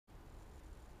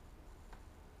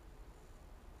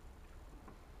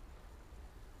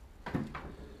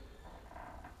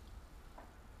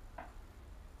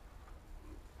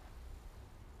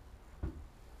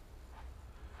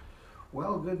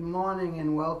Well, good morning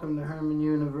and welcome to Herman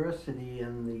University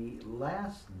and the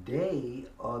last day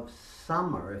of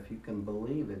summer, if you can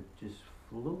believe it, just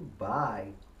flew by.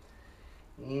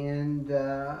 And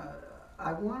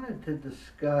I wanted to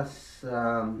discuss,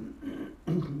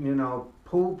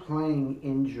 pool playing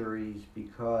injuries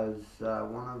because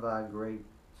one of our great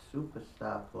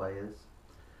superstar players,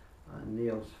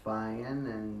 Neil Fine,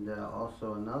 and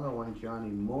also another one, Johnny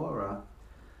Mora,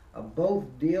 are both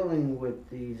dealing with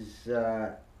these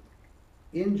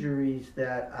injuries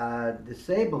that are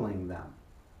disabling them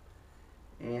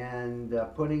and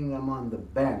putting them on the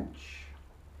bench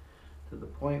to the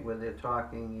point where they're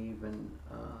talking even,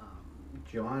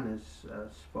 John has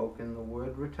spoken the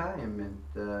word retirement,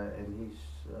 and he's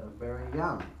very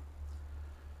young.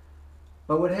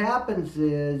 But what happens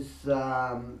is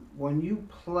when you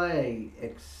play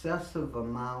excessive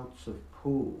amounts of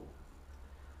pool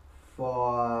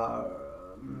for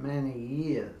many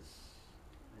years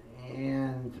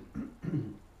and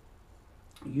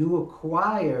you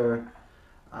acquire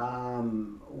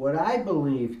what I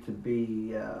believe to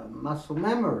be muscle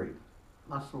memory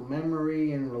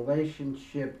in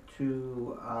relationship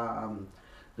to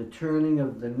the turning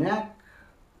of the neck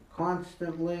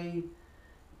constantly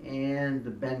and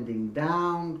the bending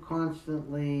down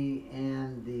constantly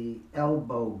and the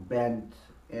elbow bent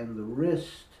and the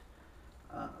wrist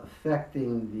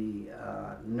affecting the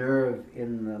nerve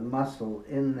in the muscle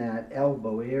in that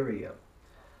elbow area,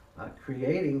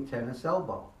 creating tennis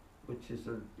elbow, which is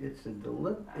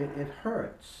it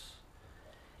hurts,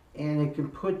 and it can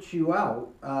put you out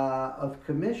of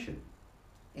commission.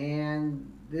 And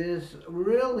there's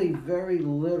really very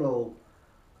little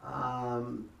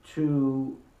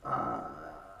to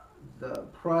the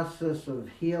process of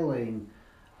healing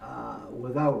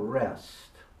without rest.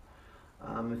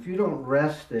 If you don't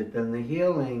rest it, then the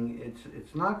healing,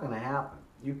 it's not going to happen.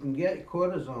 You can get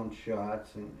cortisone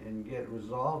shots and get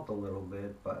resolved a little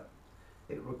bit, but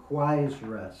it requires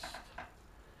rest.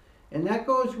 And that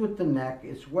goes with the neck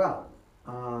as well.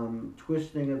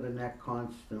 Twisting of the neck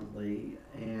constantly,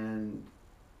 and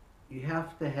you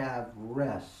have to have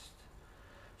rest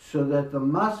so that the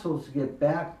muscles get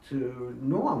back to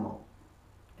normal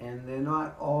and they're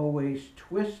not always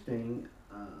twisting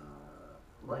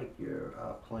like you're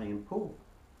playing pool.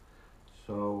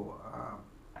 So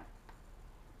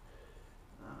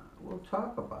we'll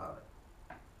talk about it.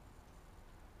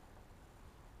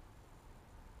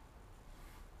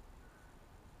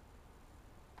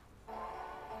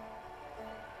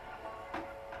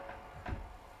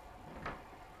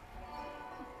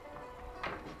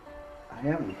 I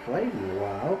haven't played in a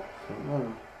while, so I'm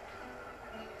going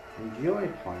to enjoy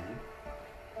playing.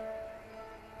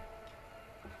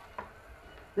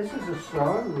 This is a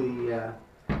song we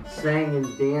sang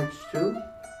and danced to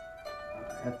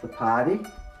at the party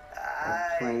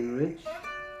at Plain Ridge.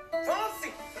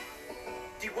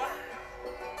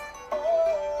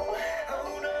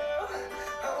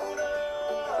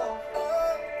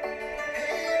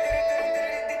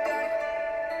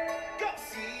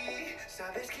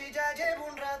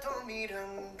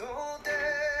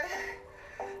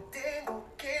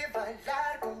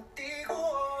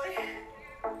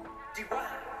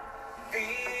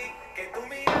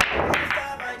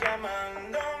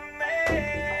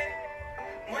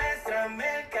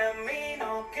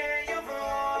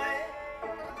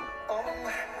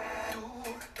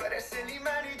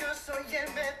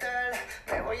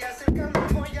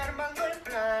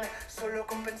 Solo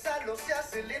con pensarlo se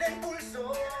acelera el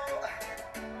pulso.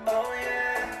 Oh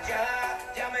yeah,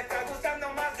 ya me está gustando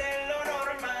más de lo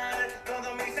normal.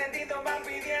 Todos mis sentidos van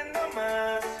pidiendo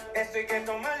más. Esto hay que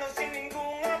tomarlo sin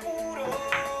ningún apuro.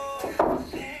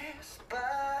 Despacito,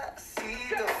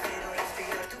 quiero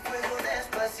respirar tu fuego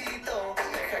despacito.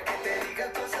 Deja que te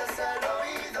diga cosas al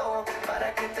oído,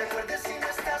 para que te acuerdes si no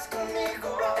estás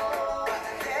conmigo.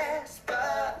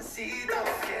 Despacito,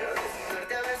 quiero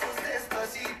desnudarte a besos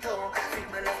despacito.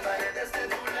 Firma las paredes de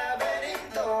tu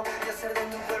laberinto y hacer de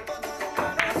tu cuerpo todo un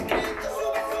manuscrito.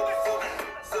 Sube, sube, sube,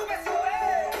 sube, sube.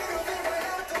 Quiero ver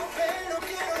bailar tu pelo,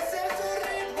 quiero hacer tu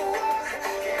ritmo.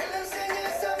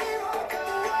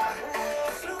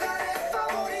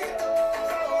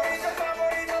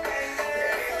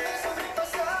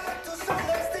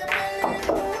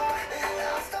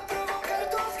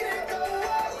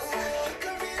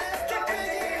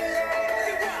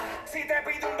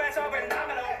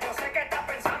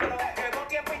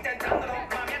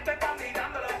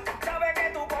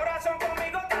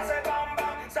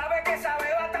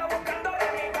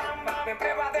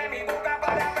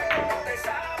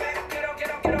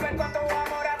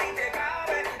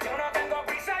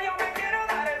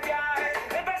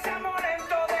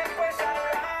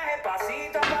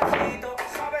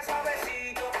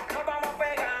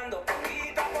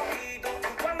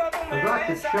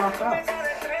 have to chalk up.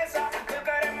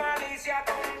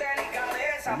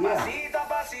 Pasito a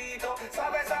pasito,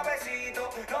 suave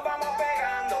suavecito, nos vamos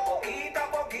pegando poquito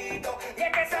a poquito. Y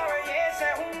es que esa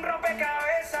belleza es un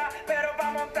rompecabezas, pero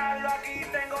para montarlo aquí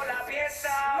tengo la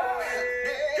pieza.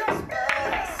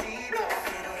 Despacito,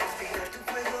 quiero respirar tu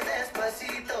fuego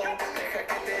despacito. Deja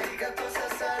que te diga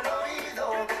cosas al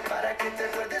oído, para que te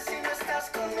acuerdes si no estás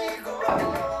conmigo.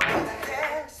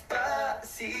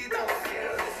 Despacito,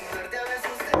 quiero desnudarte a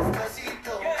besos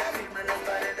despacito. Firma las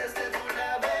paredes de tu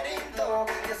laberinto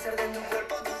y hacer de tu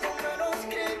cuerpo todo un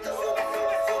manuscrito.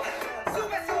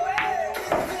 Sube, sube.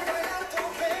 Quiero ver bailar tu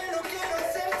pelo, quiero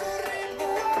ser tu ritmo.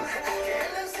 Que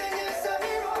le enseñes a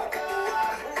mi boca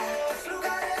tus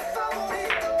lugares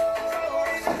favoritos.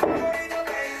 Favorito,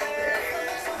 baby.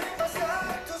 Déjame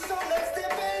sobrepasar tus zonas de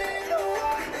peligro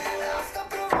hasta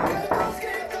provocar tus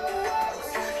gritos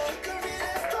y que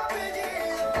olvides tu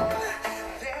apellido.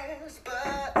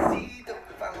 Despacito,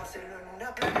 vamos a hacerlo en una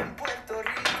playa en Puerto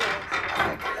Rico,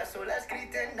 hasta que las olas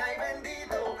griten ay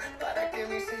bendito, para que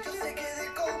mi sello se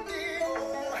quede contigo.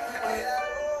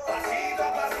 Pasito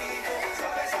a pasito,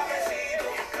 suave suavecito,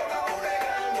 lo vamos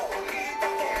pegando poquito a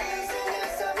poquito.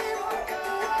 Enseñas a mi boca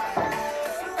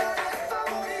tus lugares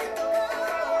favoritos.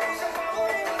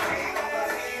 Favorito, pasito a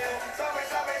pasito, suave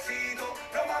suavecito,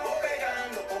 lo vamos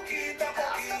pegando poquito a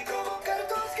poquito. Hasta provocar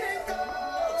tus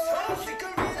gritos, así que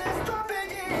olvides tu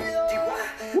apellido.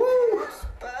 Woo!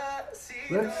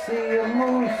 Despacito. Let's see your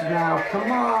moves now.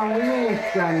 Come on, we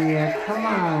ain't done yet. Come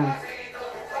on.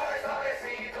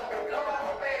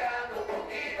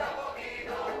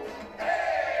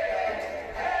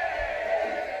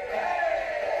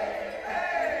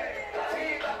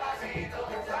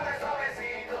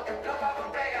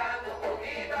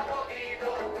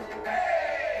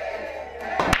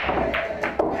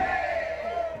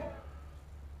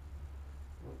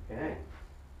 Okay.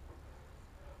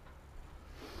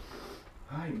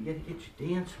 Oh, you gotta get your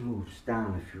dance moves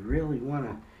down if you really want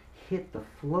to hit the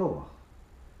floor.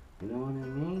 You know what I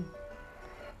mean?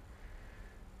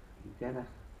 You gotta...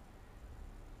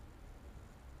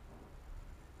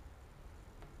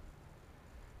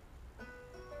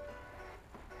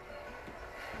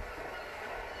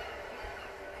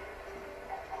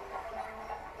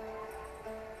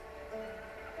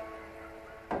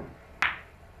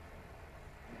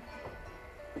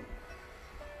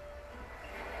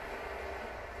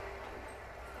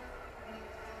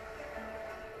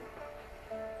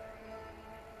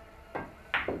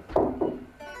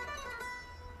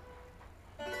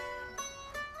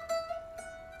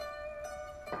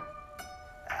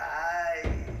 Ay,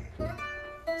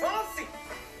 Fonsi,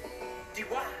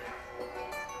 Chihuahua.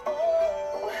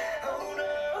 Oh, oh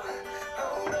no,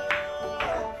 oh no,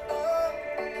 oh.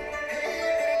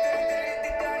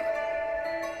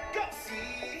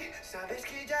 Sí, sabes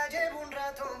que ya llevo un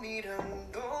rato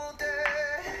mirándote.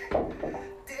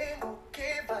 Tengo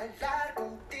que bailar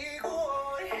contigo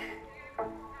hoy.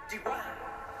 Chihuahua.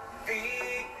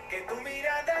 Vi que tu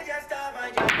mirada ya estaba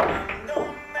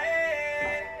llamándome.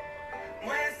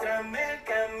 Muéstrame el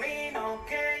camino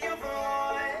que yo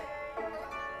voy.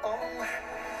 Oh,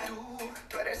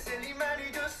 tú eres el imán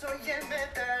y yo soy el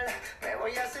metal. Me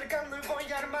voy acercando y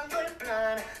voy armando el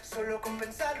plan. Solo con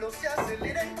pensarlo se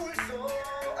acelera el pulso.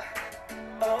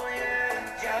 Oh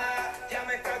yeah, ya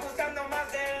me está gustando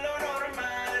más de lo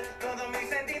normal. Todos mis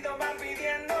sentidos van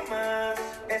pidiendo más.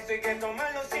 Esto hay que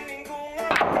tomarlo sin ningún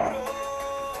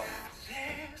apuro.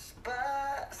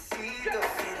 Despacito,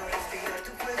 quiero respirar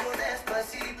tu fuego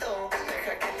despacito.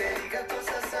 Deja que te diga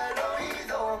cosas al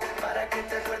oído, para que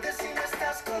te acuerdes si no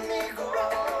estás conmigo.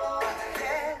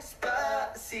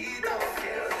 Despacito,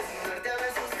 quiero desnudarte a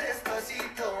besos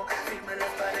despacito. Firma las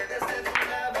paredes de tu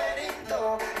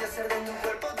laberinto y hacer de tu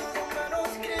cuerpo todo un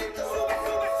manuscrito. Sube,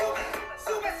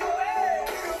 sube, sube.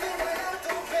 Quiero ver bailar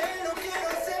tu pelo, quiero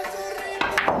ser tu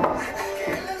ritmo. Que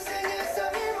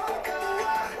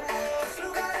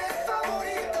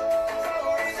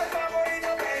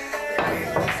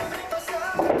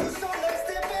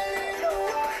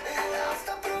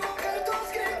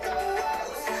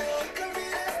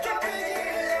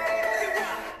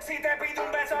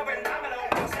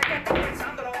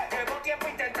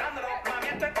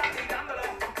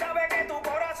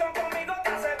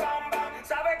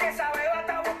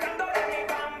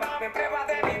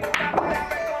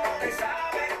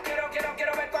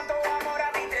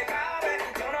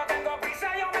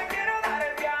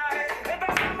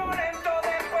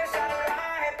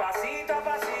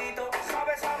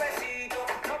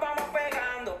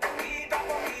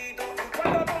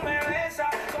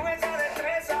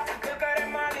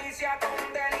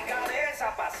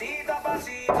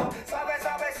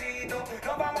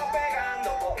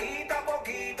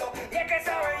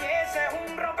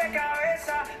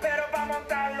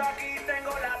montarlo, aquí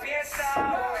tengo la pieza.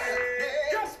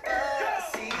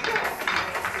 Despacito,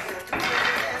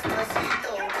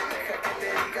 despacito, deja que te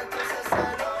diga cosas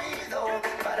al oído,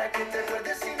 para que te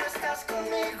acuerdes si no estás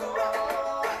conmigo.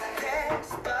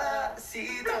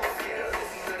 Despacito, quiero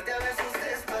desnudarte a besos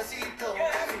despacito,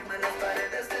 firma las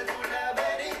paredes de tu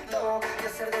laberinto y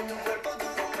hacer de tu cuerpo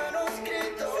todo un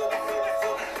manuscrito.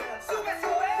 Sube,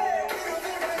 sube.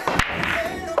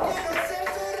 Quiero ser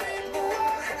tu ritmo,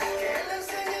 que le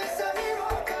enseñes a mi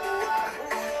boca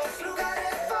tus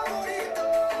lugares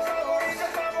favoritos,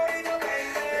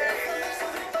 baby. Déjame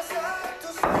sobrepasar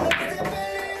tus zonas de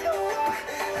peligro,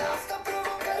 hasta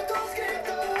provocar tus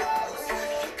gritos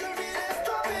y que olvides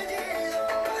tu apellido.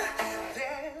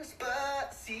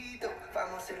 Despacito,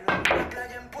 vamos a hacerlo en la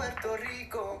playa en Puerto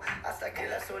Rico, hasta que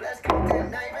las olas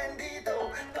griten ay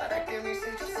bendito, para que mi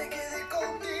sello se quede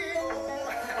contigo.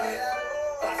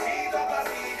 Pasito a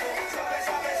pasito, suave,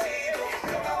 suavecito,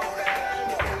 lo vamos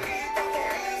pegando poquito a Que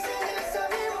le poquito. enseñes a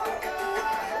mi boca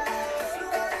tus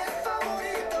lugares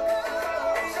favoritos.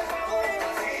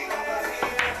 Pasito a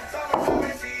pasito, suave,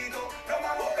 suavecito, lo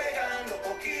vamos pegando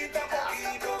poquito a Hasta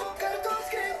poquito. provocar tus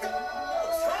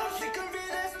gritos y que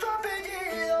olvides tu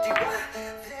apellido.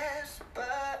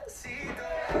 Despacito.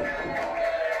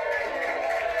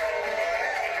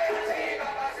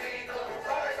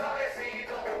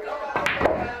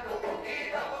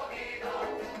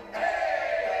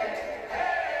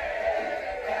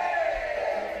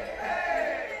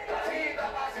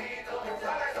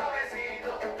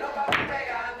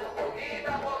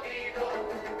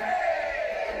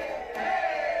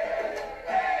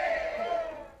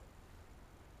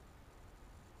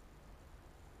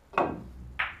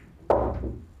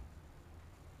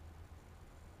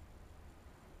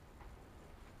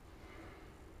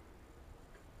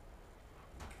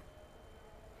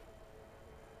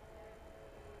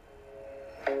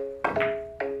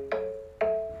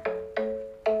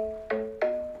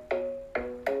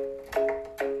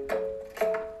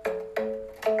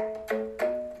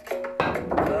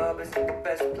 Club is the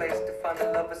best place to find the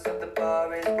lovers, so the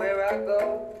bar is where I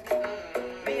go.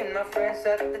 Me and my friends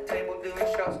at the table doing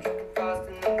shots, tripping fast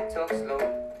and then we talk slow.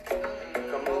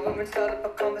 Come over and start up a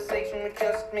conversation with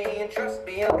just me, and trust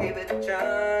me, I'll give it a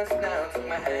chance. Now take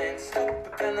my hand, stop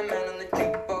it, and the man on the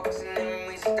jukebox, and then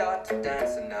we start to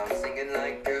dance. And now I'm singing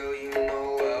like, girl, you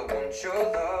know I want your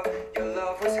love. Your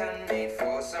love was handmade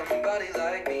for somebody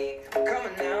like me. Come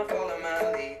on now, follow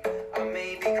my lead. I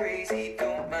may be crazy,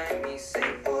 don't mind me.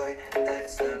 Say, boy,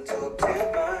 let's not talk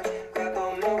too much. Grab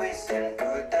on my waist and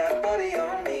put that body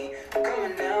on me. Come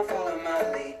on now, follow my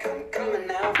lead. Come on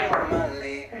now, follow my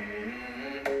lead.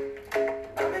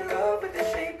 I'm in love with the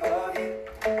shape of you.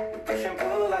 We push and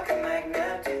pull like a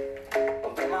magnet do.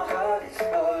 Although my heart is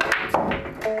falling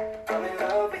too. I'm in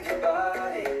love with your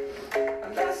body.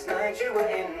 And last night you were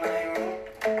in my room,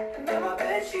 and now my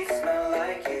bedsheets smell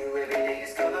like you. Every day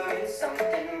discovering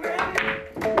something brand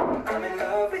new. I'm in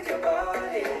love with your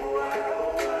body.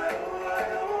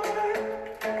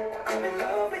 I'm in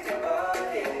love with your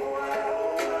body.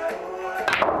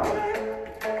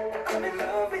 I'm in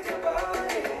love with your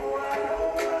body.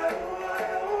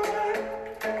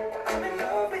 I'm in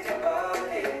love with your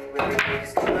body. Every day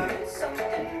discovering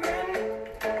something brand new.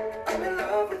 I'm in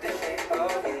love with the shape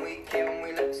of you. We came,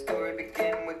 we let the story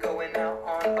begin. We're going out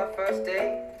on our first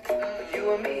date. But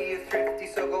you and me are thrifty,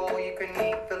 so go all you can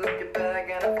eat. Fill up your bag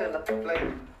and I fill up the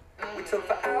plate. We talk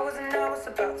for hours and hours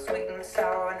about the sweet and the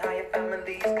sour and how your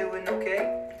family's doing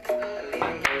okay. I leave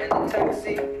you in the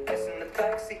taxi, kissing the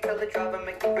backseat, tell the driver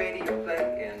make the radio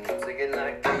play. And I'm singing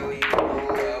like, girl, you know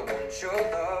I want your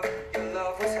love. Your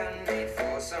love was handmade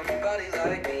for somebody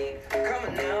like me. Come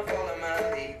on now, follow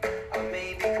my lead. I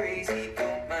may be crazy,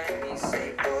 don't mind me.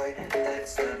 Say, boy,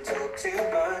 let's not talk too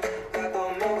much. Grab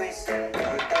on my waist and put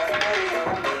that body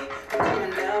on me. Come on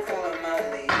now, follow my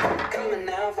lead. Come on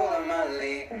now, follow my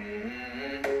lead.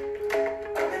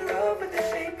 I'm in love with the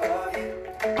shape of you.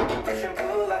 Push and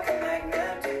pull like a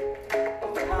magnet do.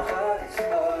 Although my heart is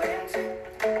falling too.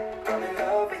 I'm in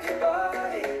love with your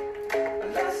body.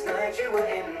 Last night you were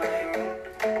in my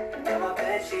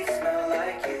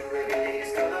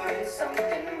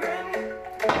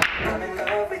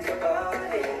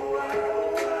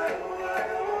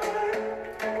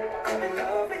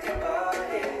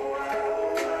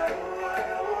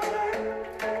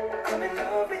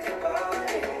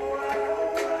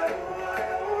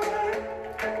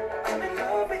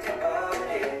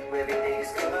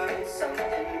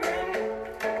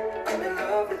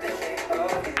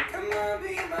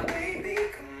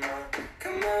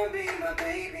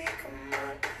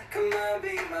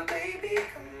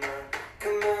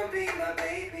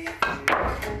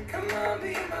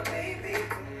be my baby,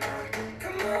 come on.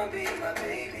 Come on, be my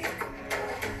baby,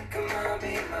 come on,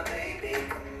 be my baby,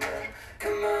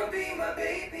 come on, be my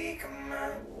baby, come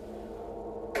on.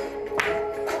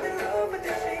 I'm in love with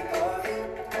the shape of you,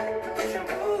 push and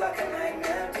pull like a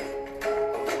magnet do.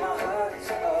 Oh, my heart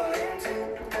is all into.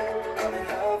 I'm in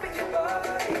love with your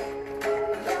body.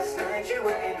 Last night you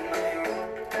were in my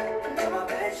room, now my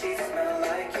bedsheets smell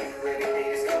like you. Every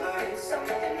day discovering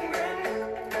something brand new.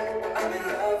 I'm in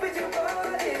love with your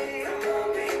body. Come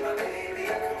on, be my baby.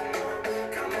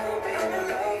 Come on, be I'm in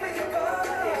love with your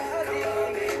body. Come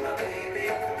on, be my baby.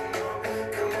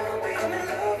 Come on, be I'm in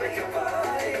love with your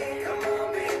body. Come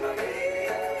on, be my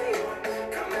baby.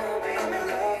 Come on, be I'm in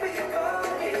love with your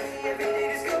body. Every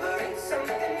day discovering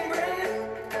something brand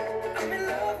new. I'm in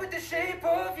love with the shape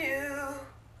of you.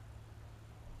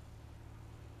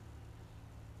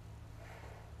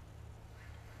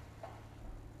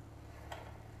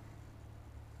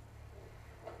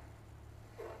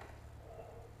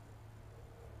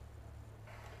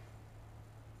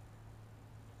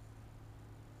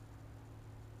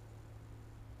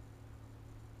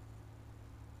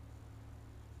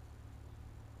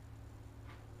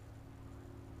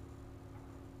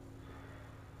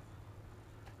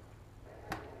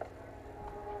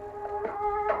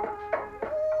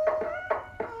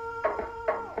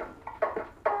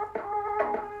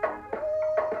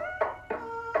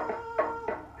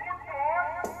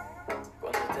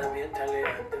 Cuando estás bien, te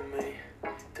alejas de mí.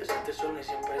 Te sientes sola y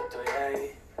siempre estoy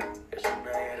ahí. Es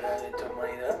una guerra de toma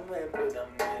y dame, pues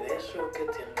dame de eso que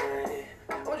tienes.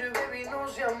 Oye, baby, no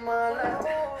seas mala,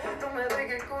 no me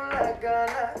dejes con las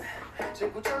ganas. Se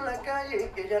escucha en la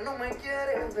calle que ella no me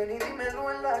quiere, ven y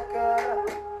dímelo en la cara.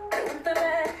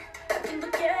 Pregúntale a quien tú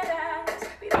quieras,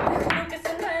 pero te juro que eso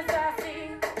no es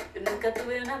así. Yo nunca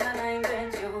tuve una mala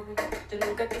intención, yo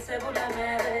nunca quise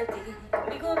burlarme de ti.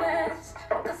 Conmigo ves,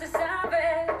 nunca se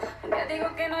sabe, un día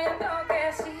digo que no y otro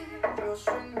que sí. Yo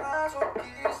soy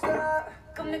masoquista,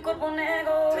 Con mi cuerpo un tú eres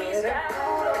egoísta.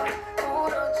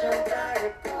 puro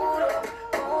chantaje,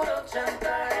 puro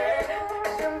chantaje.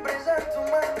 Siempre es a tu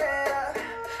manera.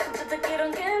 Yo te quiero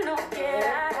aunque no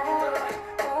quieras.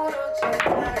 Puro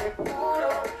chantaje,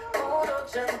 puro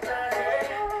chantaje.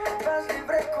 Vas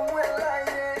libre como el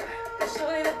aire. No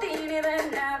soy de ti ni de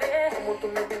nadie. Como tú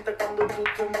me pintas cuando tú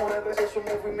te mueves. Esos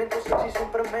movimientos sexy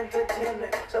siempre me entretienen.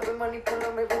 Sabes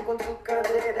manipularme bien con tu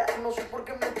cadera. No sé por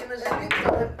qué me tienes en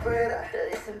lista de espera. Te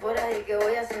dicen por ahí que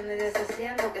voy haciendo y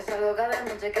deshaciendo, que salgo cada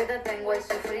noche que te tengo ahí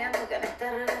sufriendo, que en esta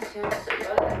relación soy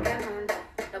yo la que manda.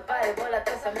 No pares por la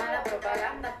toda esa mala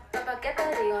propaganda. Papá, ¿qué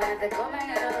te digo? No te comen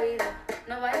el oído.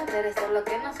 No vaya a interesar lo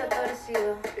que no se ha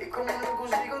torcido. Y como loco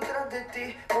sigo tras de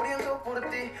ti, muriendo por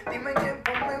ti. Dime quién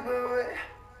por mi bebé.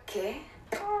 ¿Qué?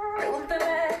 Pregúntale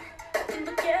a quien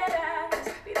tú quieras,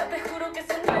 pero te juro que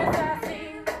eso no es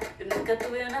así. Yo nunca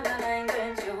tuve una mala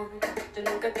intención, yo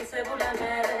nunca quise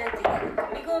burlarme de ti.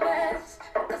 Conmigo ves,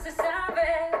 nunca se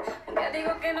sabe, un día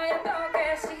digo que no y otro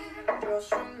que sí. Yo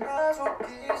soy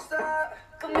masoquista.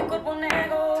 Con mi cuerpo un Tú eres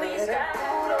egoísta.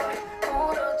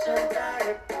 puro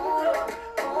chantaje,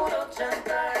 puro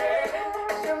chantaje.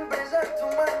 Siempre es a tu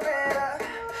manera.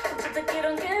 Yo te quiero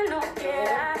aunque no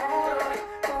quieras.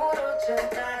 Puro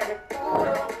chantaje,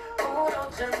 puro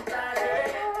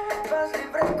chantaje. Vas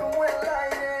libre como el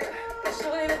aire. No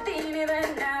soy de ti ni de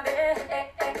nadie.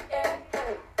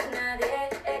 Nadie.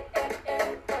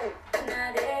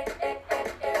 Nadie.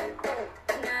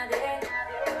 Nadie.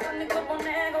 Con mi cuerpo un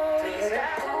egoísta.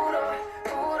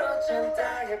 Puro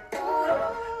chantaje,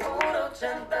 puro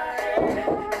chantaje.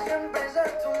 Siempre es a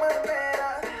tu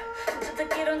manera. Yo te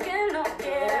quiero aunque no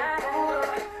quieras.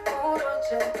 Puro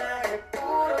chantaje,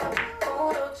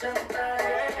 puro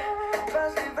chantaje.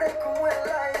 Vas libre como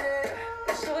el aire.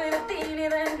 No soy de ti ni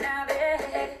de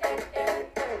nadie.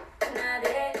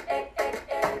 Nadie.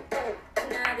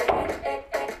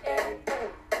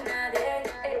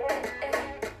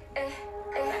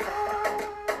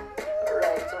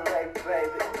 Alright,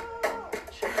 baby.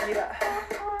 Shakira,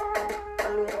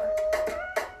 Maluma,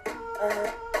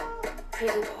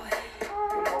 Pretty boy.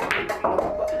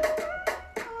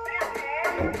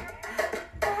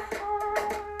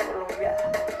 Colombia.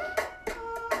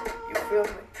 You feel me?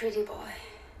 Pretty boy.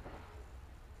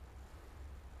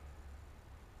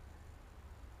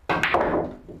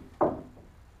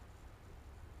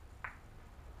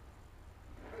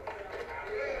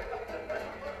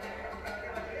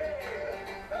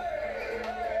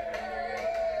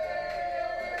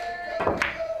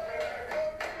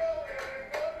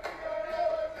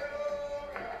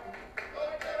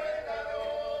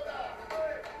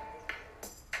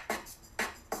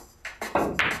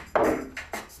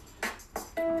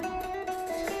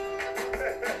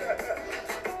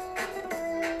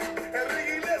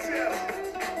 Enrique Iglesias.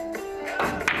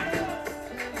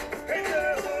 Gente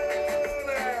de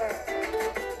zona.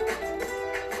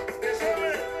 ¿Te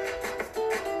sabe?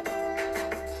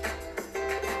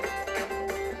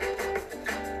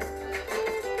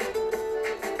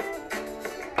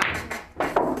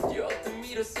 Yo te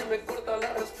miro y se me corta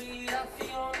la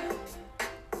respiración.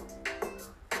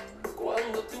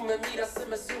 Cuando tú me miras se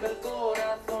me sube el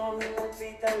corazón. Me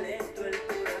palpita lento el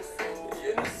corazón.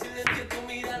 Y en un silencio tu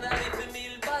mirada dice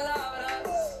mil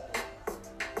palabras.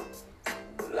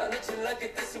 La noche en la que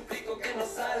te suplico que no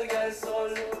salga el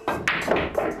sol.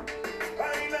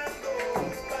 Bailando,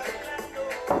 bailando,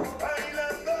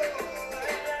 bailando,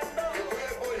 bailando. Tu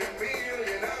cuerpo y el mío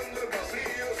llenando el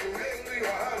vacío, subiendo y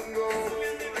bajando.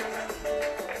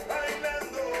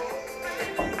 Bailando,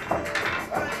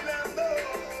 bailando.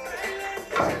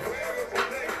 Ese fuego por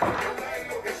dentro me va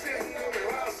enloqueciendo, me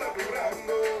va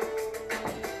saturando.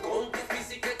 Con tu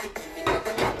física y tu química,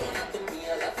 también tu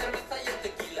anatomía, la cerveza y el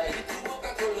tequila y tu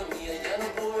boca con la mía. Ya no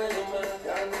puedo más,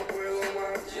 Ya no puedo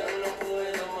más, ya no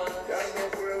puedo más. ya no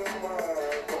puedo más.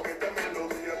 Con esta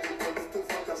melodía, tu color, tu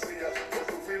fantasía, con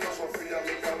tu filosofía,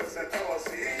 mi cabeza está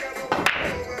vacía. Ya no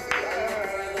puedo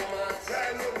más, ya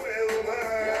no puedo Ya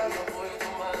más. no puedo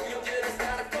más. Yo quiero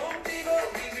estar contigo,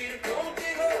 vivir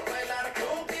contigo, bailar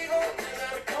contigo,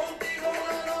 tener contigo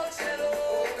una noche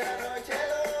loca.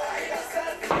 Ay,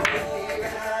 gastar tu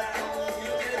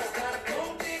Yo quiero estar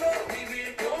contigo, vivir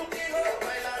contigo,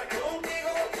 bailar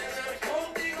contigo, tener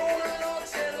contigo una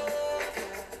noche loca.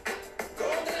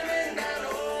 Con tremenda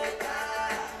nota.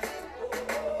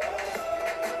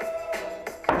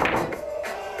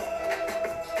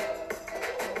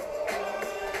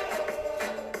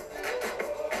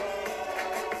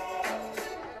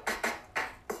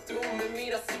 Tú me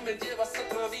miras y me llevas a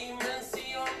otra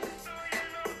dimensión.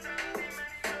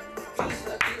 Tus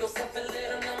latidos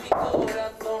aceleran a mi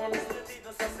corazón.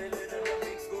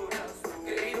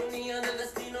 Qué ironía del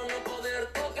destino no poder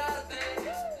tocarte,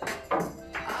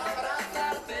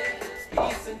 abrazarte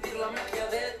y sentir la magia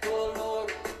de tu olor.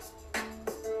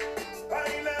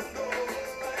 Bailando,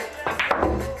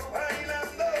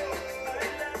 bailando,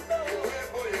 bailando. Tu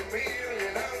cuerpo y el mío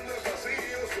llenando el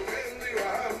vacío, subiendo y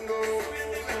bajando.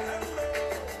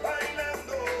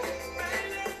 Bailando,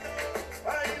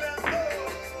 bailando,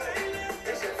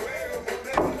 ese fuego por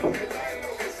dentro me está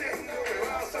enloqueciendo, me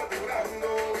va saturando.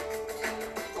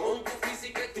 Con tu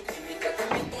física y tu química,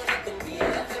 también tu anatomía,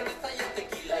 la cerveza y el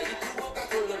tequila y tu boca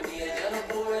con la mía. Ya no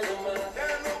puedo más, Ya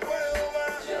no puedo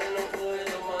más, ya no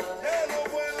puedo más. ya no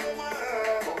puedo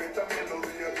más. Con esta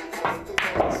melodía, tu color, tu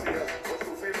fantasía, con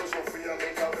tu filosofía, mi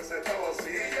cabeza está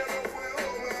vacía. Ya no puedo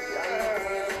más, Ya no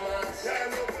puedo más, ya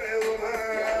no puedo ya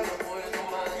más. no puedo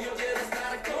más. Yo quiero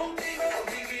estar contigo,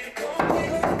 vivir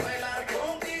contigo, bailar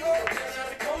contigo,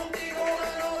 tener contigo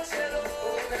una noche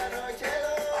loca.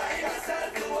 Ay, besar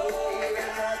tu boca.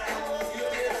 Yo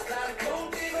quiero estar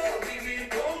contigo, vivir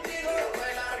contigo,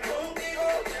 bailar contigo,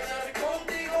 tener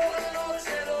contigo una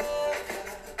noche loca.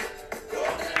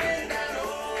 Con tremenda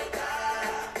nota.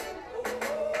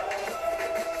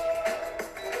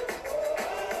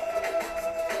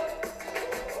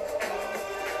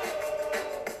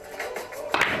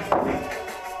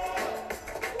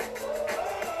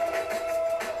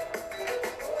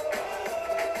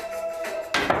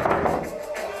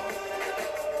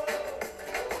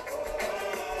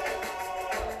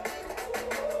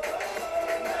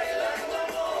 Bailando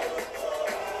amor,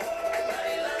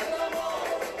 bailando amor.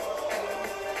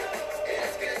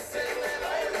 Es que se me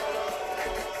va el dolor.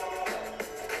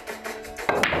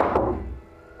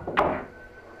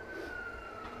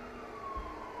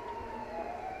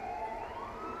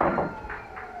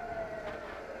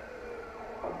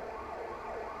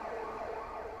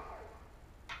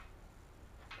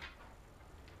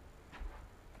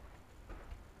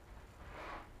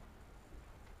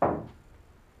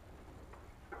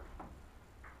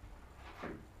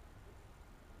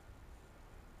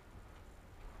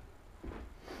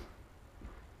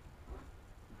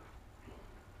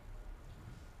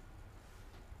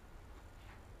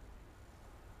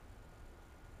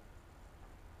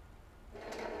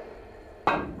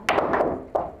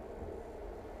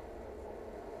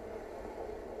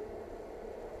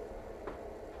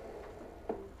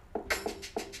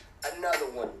 Another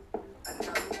one.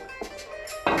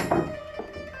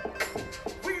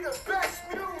 We the best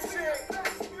music.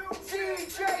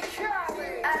 DJ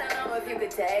Khaled. I don't know if you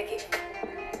could take it.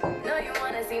 No, you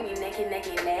wanna see me naked,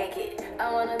 naked, naked.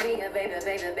 I wanna be a baby,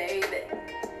 baby, baby.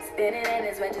 Spinning in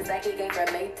his wet just like he came from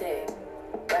Maytag.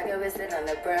 Rocket with it on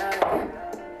the brown.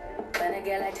 When it a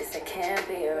girl like this, I can't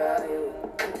be around you.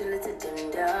 I'm too little to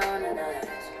dim down the night.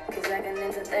 Cause I can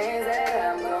into things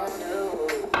that I'm gon'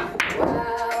 do. Wow,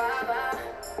 wow, wow.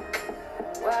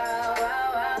 Wow,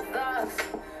 wow, wow, thoughts.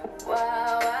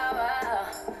 Wow, wow, wow.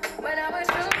 When I'm with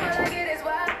you, all I get is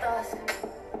wild thoughts.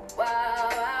 Wow,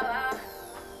 wow, wow.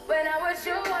 When I'm with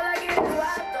you, all I get is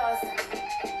wild thoughts.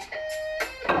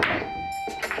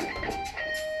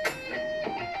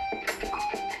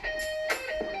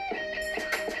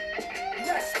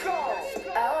 Let's go.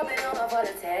 I hope it over for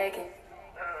the taking.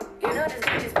 You know this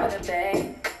bitch is for the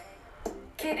bag.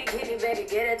 Kitty, kitty, baby,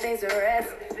 get her things to rest.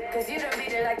 Cause you done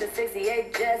beat it like the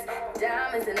 68 Jets.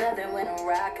 Diamonds are nothing when I'm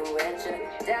rockin' with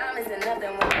you. Diamonds are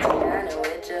nothing when I'm shining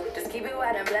with you. Just keep it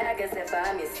white and black as if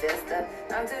I'm your sister.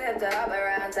 I'm too hip to hop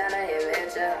around, time to hit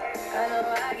with ya. I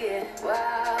know I get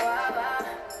wow, wow, wow.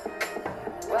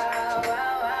 Wow,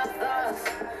 wow, wow, thoughts.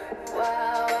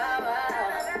 Wow, wow,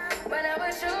 wow. When I'm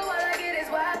with you, all I get is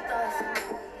wild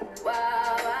thoughts.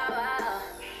 Wow, wow, wow.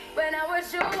 When I'm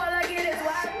with you, all I get is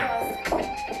wild thoughts.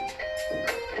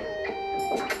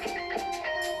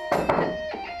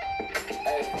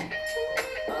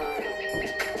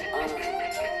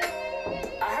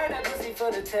 I heard that pussy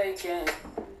for the taking.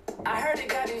 I heard it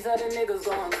got these other niggas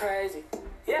going crazy.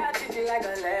 Yeah, I treat you like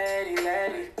a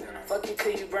lady. Fuck you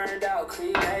till you burned out,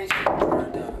 cremation.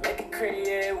 Make it pretty,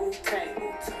 yeah, Wu-Tang.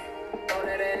 Throw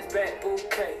that ass back,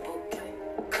 bouquet.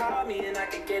 Call me and I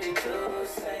can get it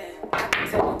juicy. I can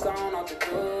tell you gone off the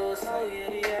doors. Oh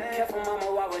yeah. Careful, mama,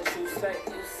 why what you say?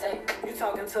 You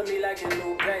talking to me like your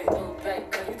new babe.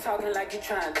 You talking like you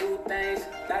trying to do things.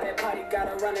 Now that party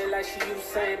gotta run it like she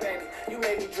Usain, baby. You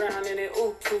made me drown in it,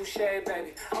 ooh, touche,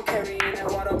 baby. I'm carrying that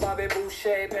water, Bobby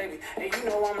Boucher, baby. And you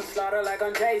know I'ma slaughter like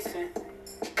I'm Jason.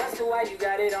 Busted why you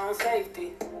got it on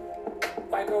safety.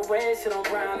 White girl red, shit on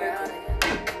brown liquor.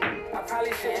 I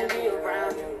probably shouldn't be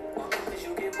around you. Cause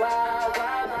you get wild,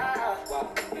 wild,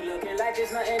 wild. You looking like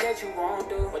there's nothing that you won't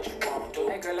do. What you won't do?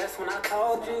 Hey girl, that's when I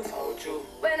told you.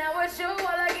 When I'm with you, all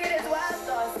I get is wild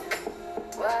thoughts.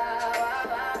 Wow, wow,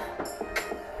 wow.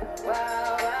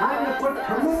 Wow, wow, Time to put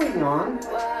canoeing on.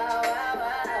 wow, wow,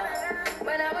 wow.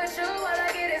 When I'm with you, all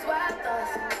I get is wild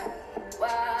thoughts.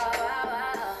 Wow, wow,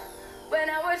 wow. When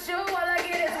I'm with you, all I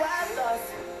get is wild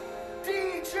thoughts.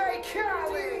 DJ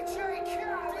Khaled. DJ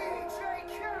Khaled. DJ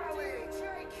Khaled. DJ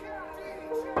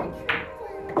Khaled.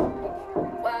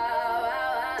 Wow,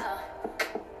 wow, wow.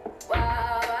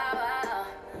 Wow, wow, wow.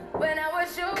 When I'm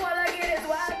with you, all I get is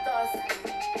wild thoughts.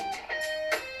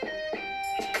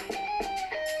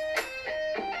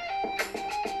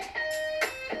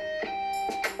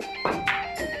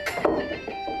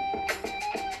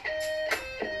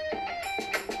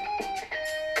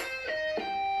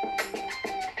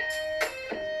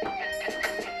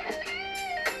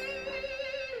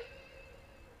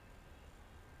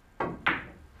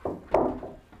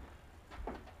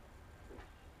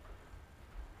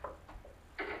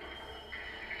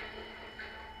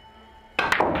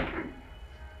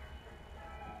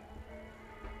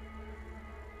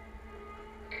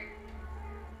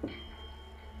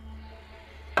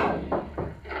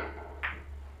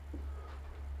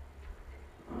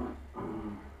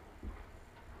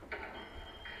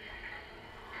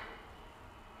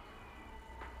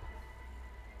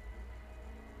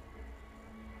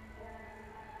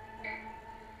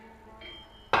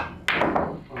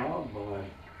 Oh boy.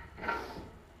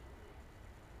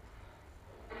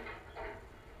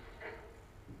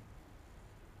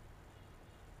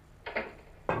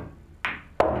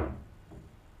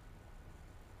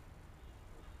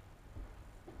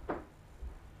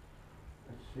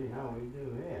 Let's see how we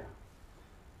do here.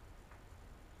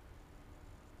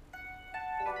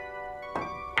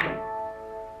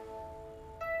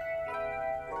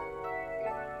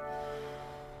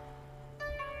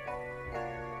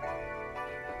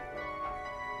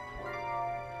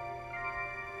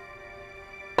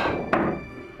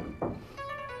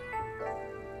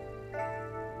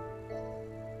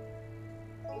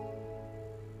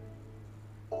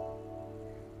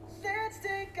 Let's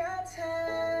take our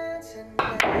time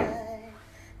tonight.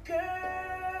 Girl,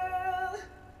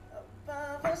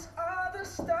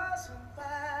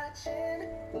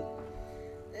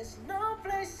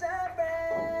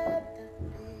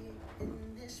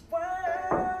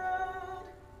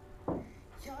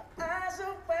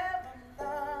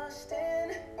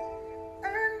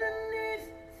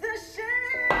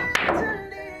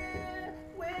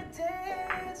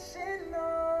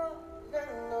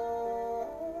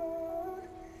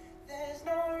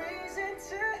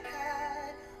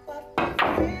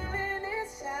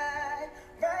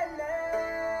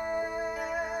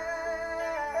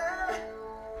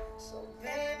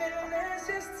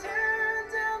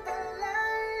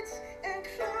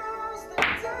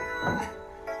 Ooh, I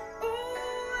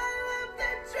love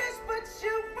that dress, but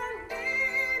you won't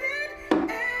need it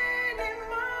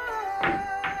anymore.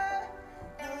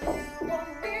 No, you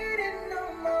won't need it no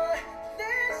more.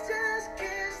 Let's just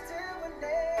kiss till we're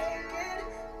naked,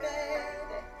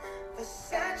 baby.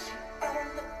 Versace on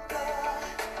the floor.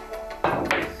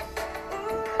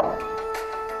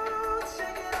 Ooh,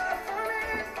 shake it off for me,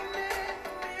 for me,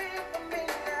 for me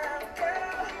now,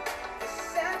 girl.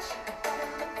 Versace on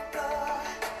the floor.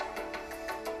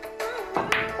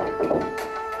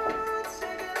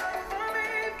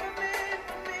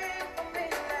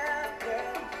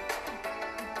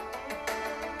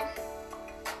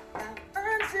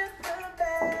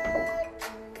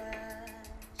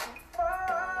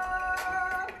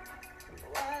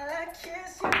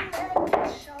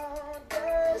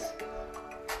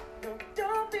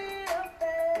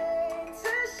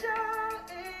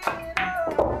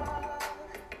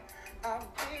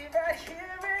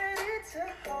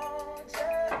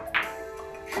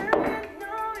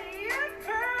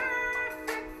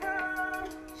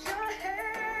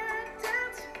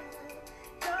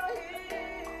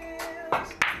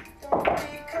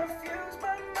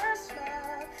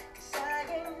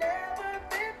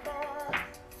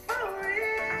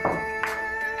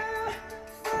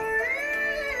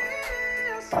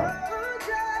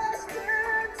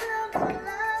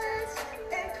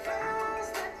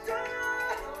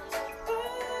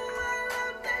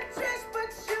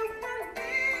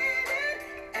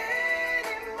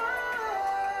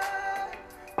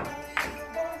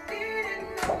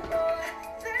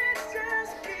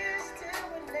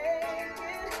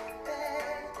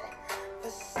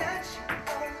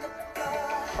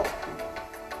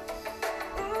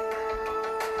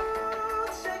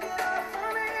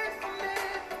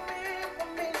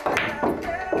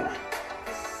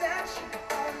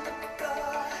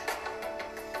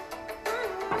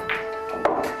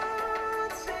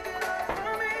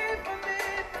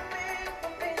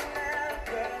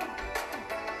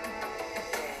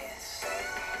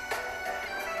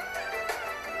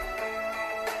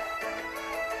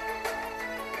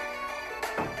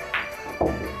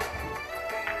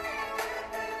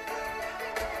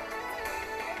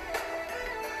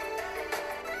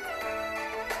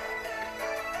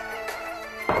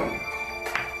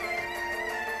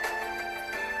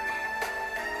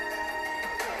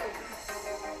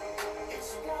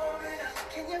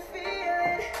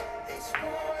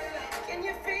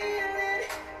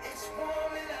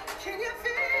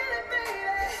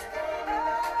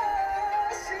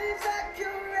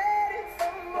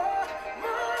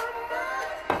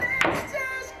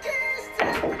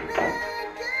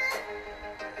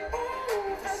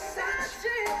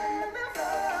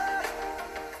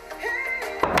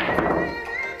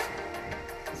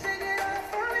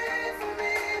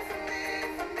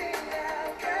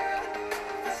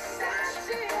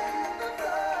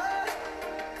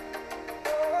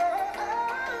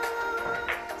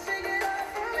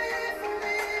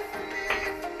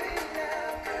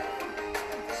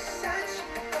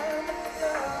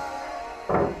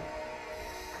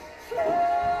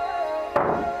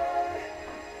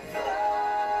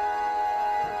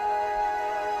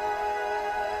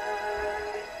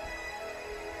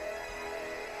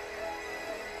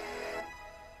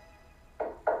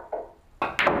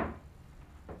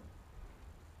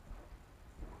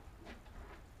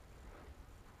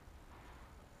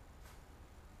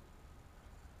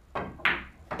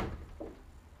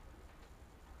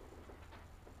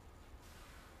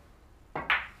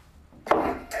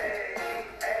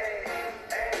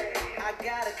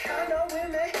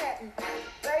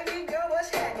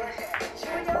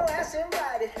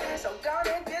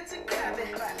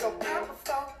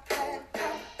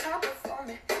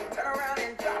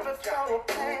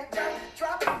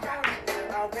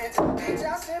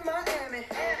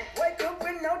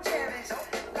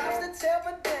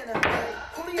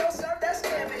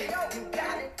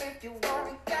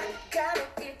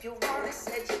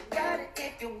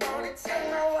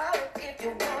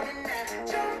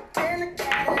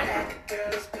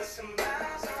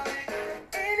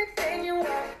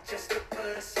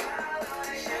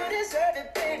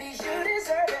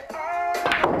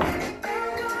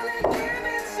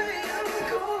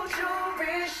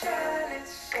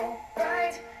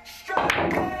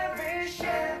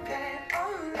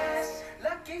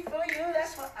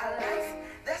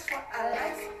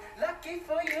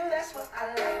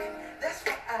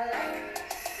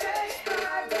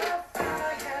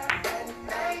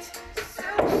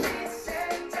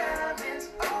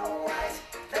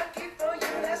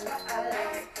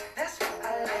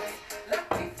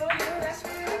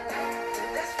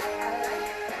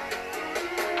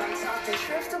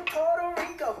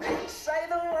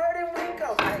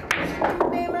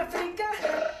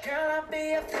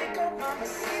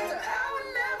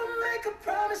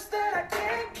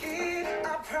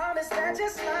 promise that your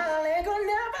smile ain't gonna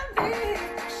never leave.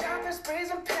 Shopping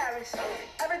sprees in Paris,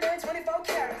 every day 24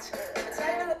 carats. I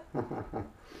tell you,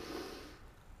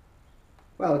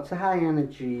 Well, it's a high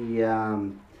energy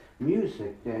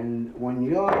music, and when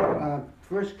you're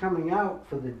first coming out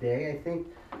for the day, I think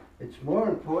it's more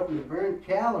important to burn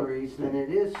calories than it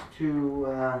is to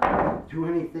do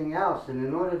anything else. And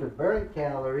in order to burn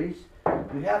calories,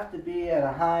 you have to be at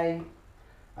a high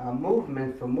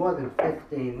movement for more than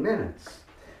 15 minutes.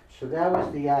 So that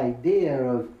was the idea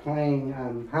of playing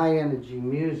high energy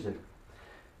music.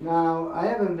 Now, I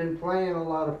haven't been playing a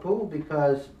lot of pool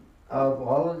because of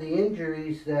all of the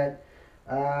injuries that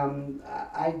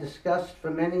I discussed for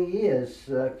many years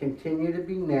continue to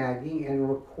be nagging and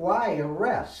require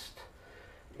rest.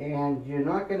 And you're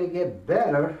not going to get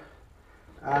better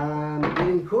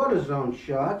getting cortisone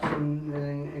shots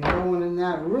and going in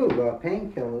that route, or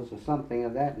painkillers or something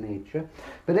of that nature.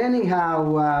 But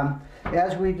anyhow,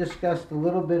 as we discussed a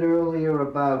little bit earlier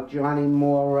about Johnny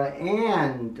Mora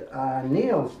and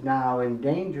Neil's now in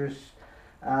dangerous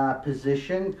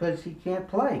position because he can't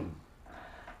play.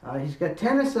 He's got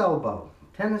tennis elbow.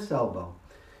 Tennis elbow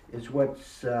is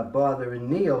what's bothering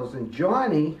Niels. And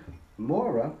Johnny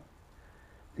Mora,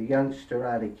 the youngster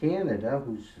out of Canada,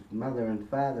 whose mother and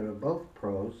father are both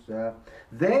pros,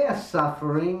 they are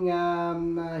suffering,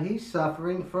 he's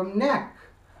suffering from neck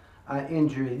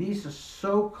injury. These are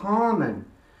so common.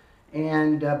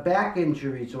 And back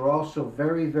injuries are also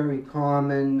very, very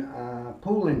common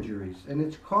pool injuries. And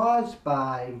it's caused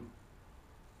by,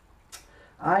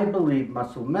 I believe,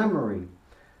 muscle memory.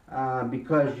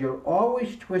 Because you're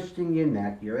always twisting your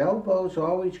neck, your elbow's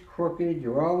always crooked,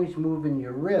 you're always moving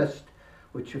your wrist,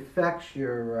 which affects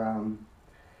your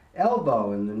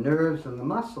elbow and the nerves and the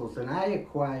muscles. And I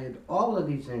acquired all of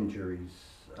these injuries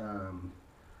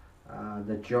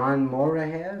that John Mora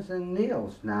has, and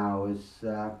Niels now is.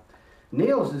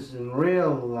 Niels is in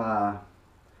real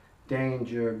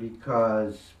danger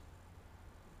because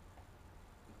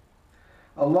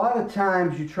a lot of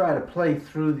times you try to play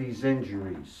through these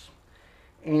injuries,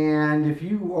 and if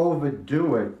you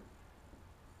overdo it,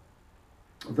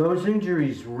 those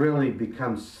injuries really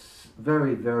become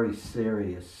very, very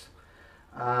serious,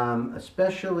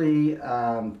 especially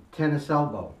tennis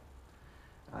elbow.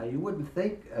 You wouldn't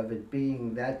think of it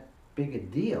being that big a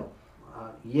deal,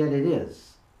 yet it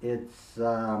is. It's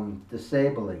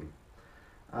disabling.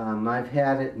 I've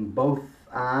had it in both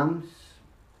arms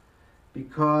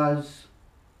because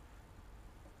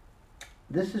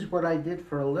this is what I did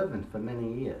for a living for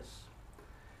many years.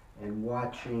 And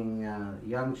watching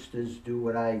youngsters do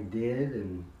what I did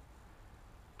and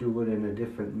do it in a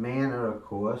different manner, of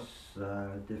course,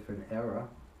 different era.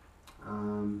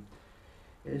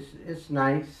 It's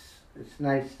nice. It's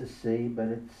nice to see, but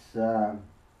it's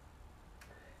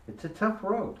a tough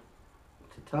road.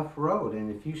 It's a tough road, and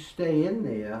if you stay in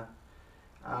there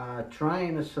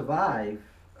trying to survive,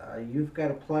 you've got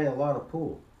to play a lot of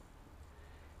pool.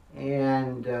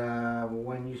 And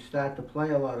when you start to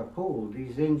play a lot of pool,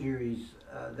 these injuries,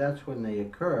 that's when they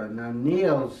occur. Now,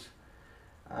 Niels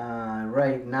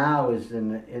right now is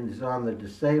on the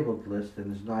disabled list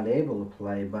and is not able to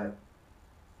play, but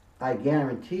I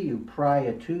guarantee you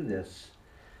prior to this,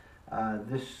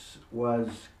 this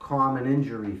was common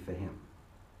injury for him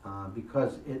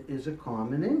because it is a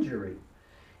common injury.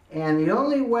 And the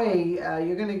only way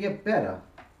you're going to get better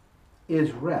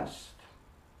is rest.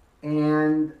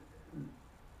 And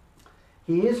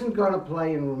he isn't going to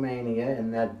play in Romania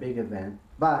in that big event,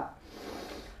 but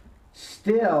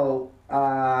still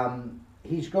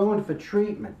he's going for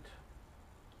treatment,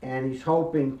 and he's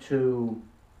hoping to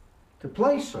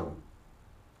play soon,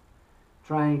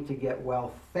 trying to get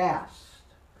well fast.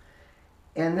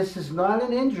 And this is not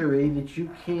an injury that you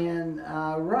can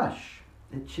rush.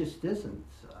 It just isn't.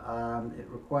 It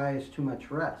requires too much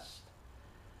rest.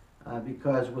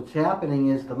 Because what's happening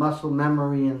is the muscle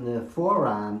memory in the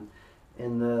forearm,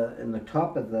 in the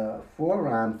top of the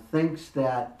forearm, thinks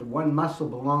that the one muscle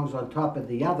belongs on top of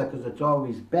the other because it's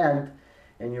always bent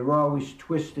and you're always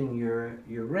twisting your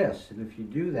wrist. And if you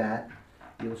do that,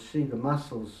 you'll see the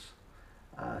muscles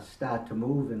start to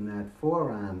move in that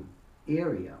forearm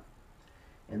area.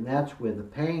 And that's where the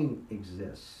pain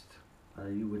exists.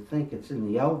 You would think it's in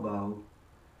the elbow,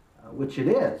 which it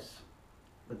is.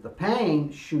 But the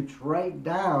pain shoots right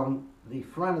down the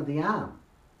front of the arm.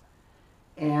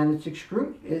 And it's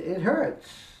it hurts.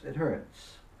 It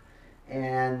hurts.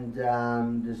 And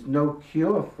there's no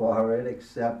cure for it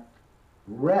except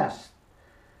rest.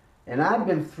 And I've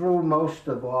been through most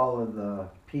of all of the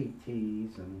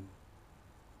PTs and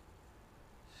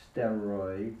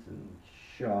steroids and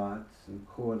shots and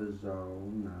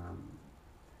cortisone.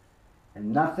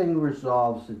 And nothing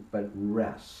resolves it but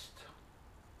rest.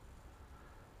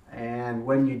 And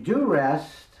when you do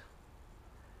rest,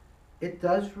 it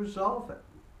does resolve it.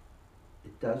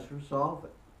 It does resolve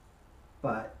it.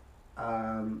 But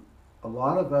a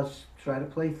lot of us try to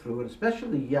play through it,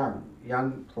 especially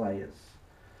young players,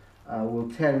 will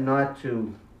tend not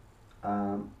to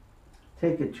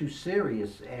take it too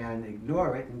serious and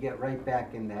ignore it and get right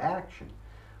back into action.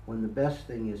 When the best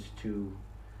thing is to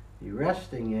be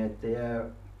resting it,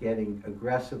 they're getting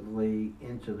aggressively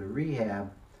into the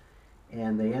rehab,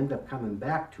 and they end up coming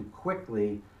back too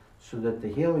quickly, so that the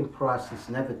healing process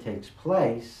never takes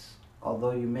place.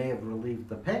 Although you may have relieved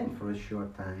the pain for a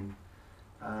short time,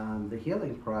 the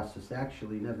healing process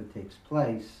actually never takes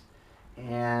place.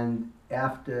 And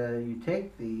after you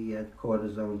take the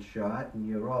cortisone shot and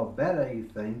you're all better, you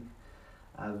think,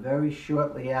 very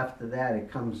shortly after that it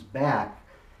comes back,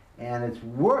 and it's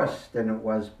worse than it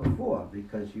was before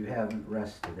because you haven't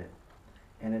rested it.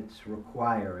 And it's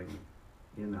requiring,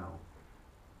 you know,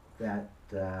 that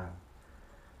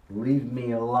leave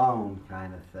me alone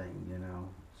kind of thing, you know.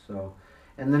 So,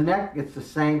 and the neck, it's the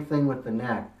same thing with the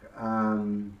neck.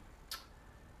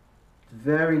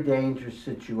 Very dangerous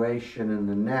situation in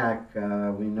the neck.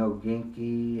 We know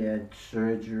Ginky had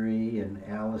surgery, and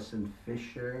Allison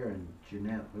Fisher, and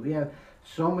Jeanette. We have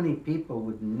so many people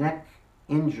with neck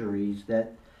injuries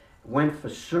that went for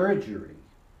surgery.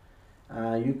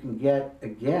 You can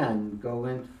go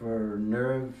in for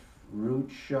nerve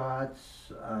root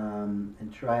shots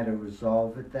and try to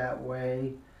resolve it that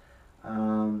way.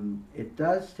 It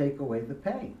does take away the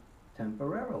pain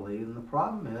temporarily, and the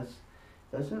problem is,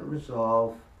 it doesn't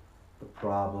resolve the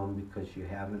problem because you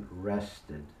haven't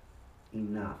rested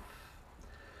enough.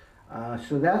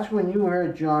 So that's when you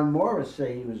heard John Morris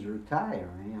say he was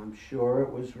retiring. I'm sure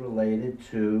it was related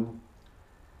to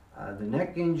the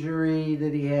neck injury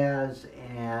that he has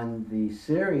and the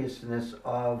seriousness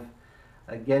of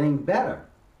getting better.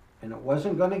 And it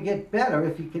wasn't going to get better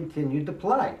if he continued to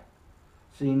play.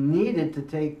 So he needed to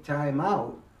take time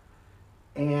out,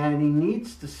 and he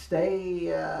needs to stay,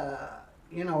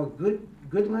 you know, a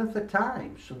good length of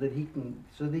time so that he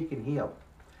can heal.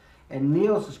 And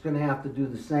Niels is going to have to do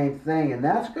the same thing, and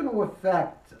that's going to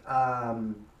affect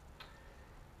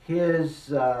his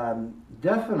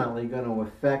definitely going to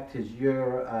affect his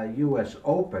U.S.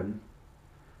 Open,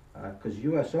 because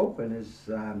U.S. Open is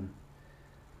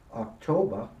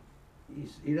October.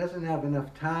 He doesn't have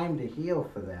enough time to heal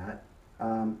for that.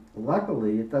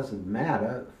 Luckily, it doesn't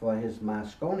matter for his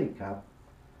Mosconi Cup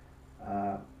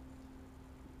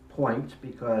points,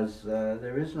 because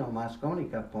there is no Mosconi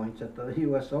Cup points at the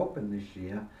U.S. Open this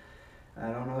year. I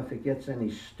don't know if it gets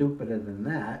any stupider than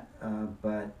that,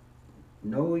 but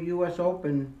no U.S.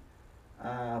 Open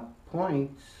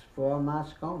points for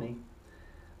Mosconi.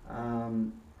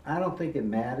 I don't think it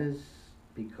matters,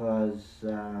 because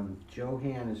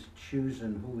Johan is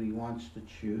choosing who he wants to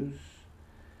choose,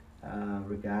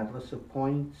 regardless of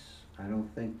points. I don't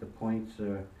think the points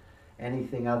are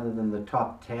anything other than the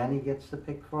top 10 he gets to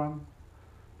pick from,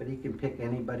 but he can pick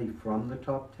anybody from the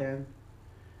top 10.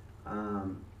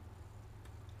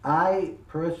 I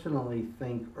personally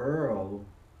think Earl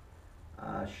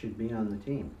should be on the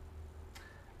team.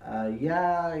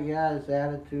 Yeah, his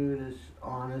attitude is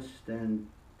honest, and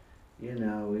you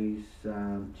know, he's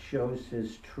shows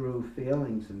his true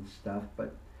feelings and stuff,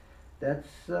 but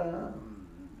that's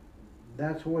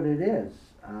what it is.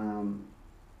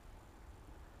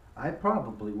 I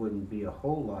probably wouldn't be a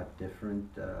whole lot different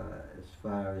as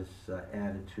far as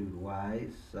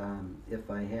attitude-wise if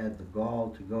I had the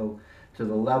gall to go to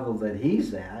the level that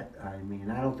he's at. I mean,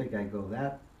 I don't think I go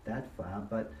that far,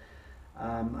 but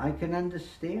I can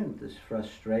understand this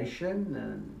frustration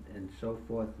and so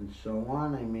forth and so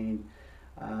on. I mean,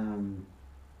 and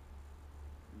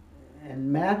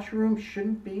Matchroom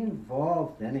shouldn't be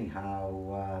involved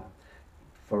anyhow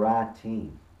for our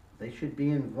team. They should be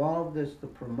involved as the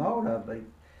promoter, but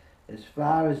as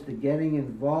far as the getting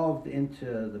involved into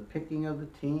the picking of the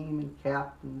team and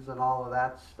captains and all of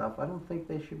that stuff, I don't think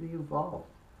they should be involved.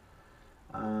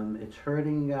 It's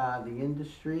hurting the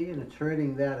industry, and it's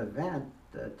hurting that event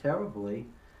terribly.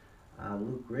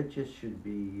 Luke Riches should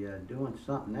be doing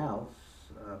something else,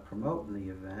 promoting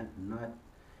the event, and not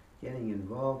getting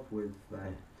involved with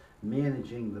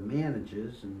managing the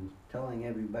managers and telling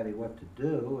everybody what to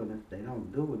do. And if they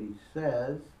don't do what he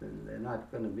says, then they're not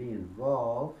going to be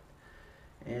involved.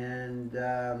 And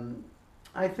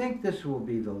I think this will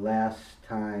be the last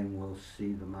time we'll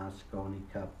see the Mosconi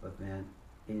Cup event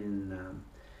in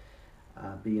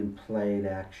being played,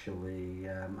 actually.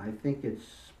 I think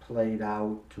it's played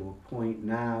out to a point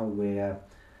now where,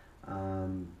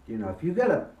 you know, if you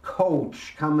got a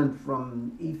coach coming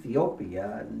from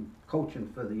Ethiopia and coaching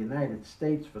for the United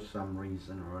States for some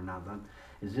reason or another,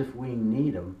 as if we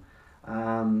need him,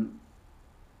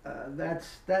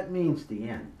 that means the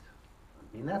end.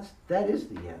 I mean, that is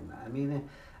the end. I mean,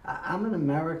 I'm an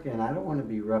American. I don't want to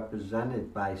be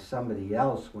represented by somebody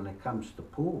else when it comes to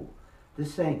pool.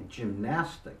 This ain't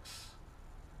gymnastics.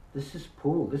 This is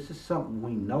pool. This is something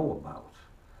we know about.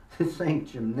 This ain't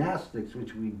gymnastics,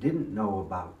 which we didn't know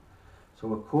about.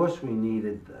 So of course we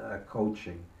needed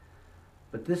coaching.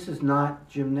 But this is not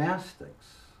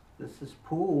gymnastics. This is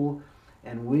pool,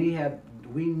 and we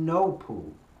know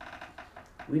pool.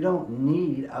 We don't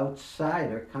need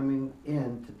outsider coming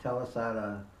in to tell us how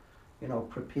to, you know,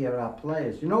 prepare our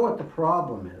players. You know what the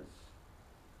problem is?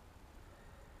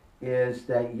 Is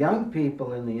that young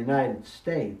people in the United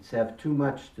States have too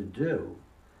much to do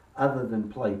other than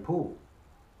play pool.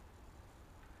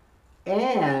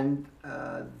 And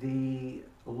the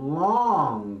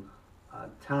long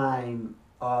time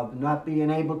of not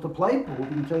being able to play pool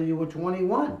until you were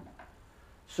 21.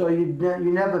 So you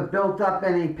never built up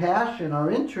any passion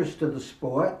or interest to the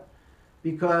sport,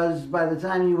 because by the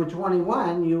time you were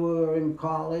 21, you were in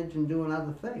college and doing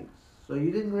other things. So you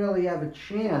didn't really have a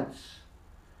chance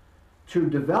to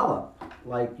develop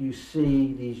like you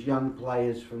see these young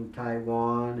players from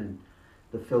Taiwan and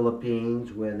the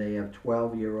Philippines, where they have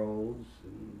 12-year-olds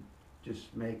and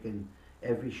just making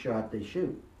every shot they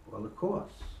shoot. Well, of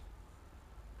course,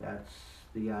 that's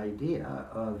the idea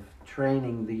of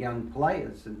training the young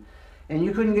players. And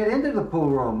you couldn't get into the pool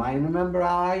room. I remember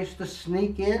how I used to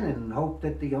sneak in and hope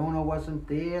that the owner wasn't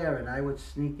there, and I would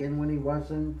sneak in when he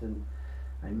wasn't, and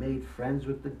I made friends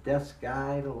with the desk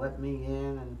guy to let me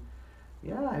in, and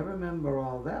yeah, I remember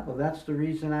all that. Well, that's the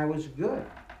reason I was good.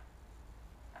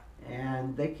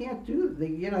 And they can't do,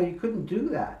 you know, you couldn't do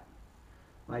that.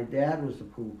 My dad was a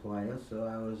pool player, so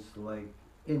I was like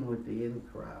in with the in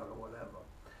crowd or whatever.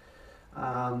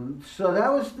 So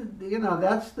that was, you know,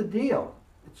 that's the deal.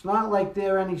 It's not like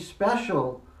they're any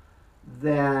special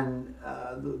than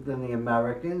the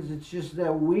Americans. It's just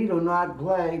that we do not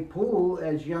play pool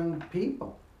as young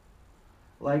people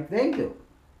like they do.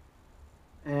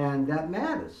 And that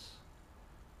matters.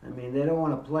 I mean, they don't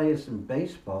want to play us in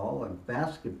baseball and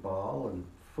basketball and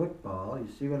football. You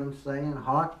see what I'm saying?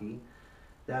 Hockey.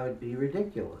 That would be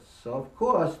ridiculous. So, of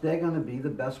course, they're going to be the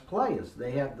best players.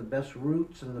 They have the best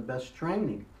roots and the best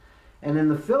training. And in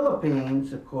the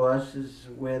Philippines, of course, is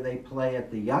where they play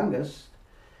at the youngest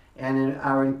and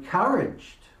are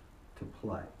encouraged to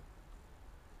play.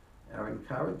 Are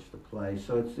encouraged to play.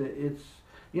 So it's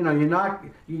you know,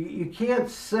 you can't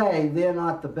say they're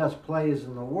not the best players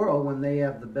in the world when they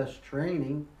have the best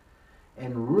training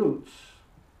and roots.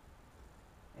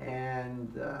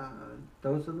 And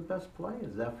those are the best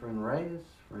players. Efren Reyes,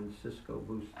 Francisco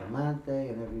Bustamante,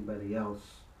 and everybody else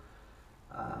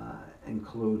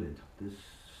included. There's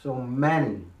so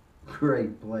many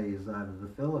great players out of the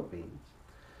Philippines.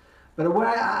 But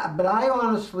I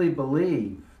honestly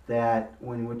believe that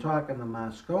when we're talking the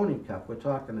Mosconi Cup, we're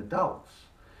talking adults.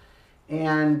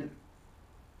 And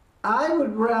I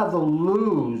would rather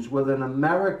lose with an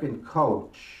American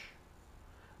coach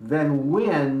than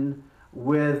win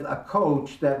with a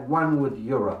coach that won with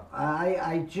Europe.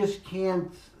 I just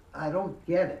can't, I don't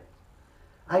get it.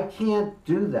 I can't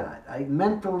do that. I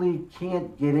mentally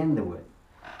can't get into it.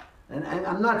 And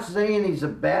I'm not saying he's a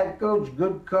bad coach,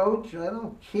 good coach, I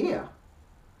don't care.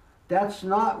 That's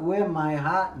not where my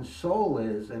heart and soul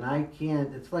is, and I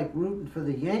can't, it's like rooting for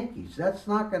the Yankees. That's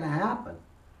not going to happen.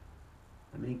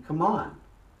 I mean, come on.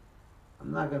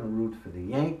 I'm not going to root for the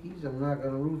Yankees. I'm not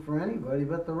going to root for anybody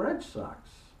but the Red Sox,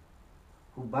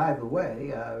 who, by the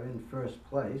way, are in first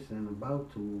place and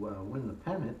about to win the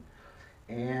pennant.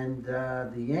 And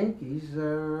the Yankees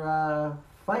are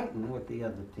fighting with the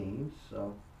other teams.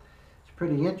 So it's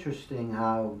pretty interesting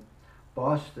how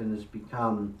Boston has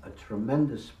become a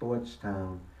tremendous sports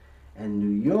town, and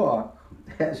New York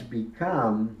has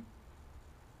become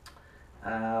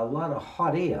a lot of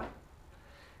hot air.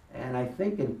 And I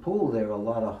think in pool there are a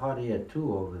lot of hot air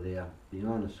too over there, to be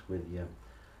honest with you,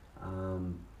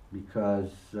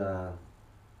 because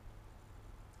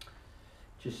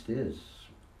just is.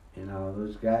 You know,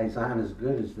 those guys aren't as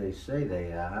good as they say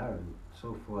they are, and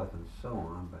so forth and so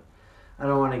on. But I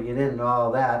don't want to get into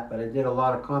all that, but I did a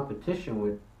lot of competition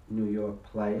with New York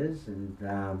players, and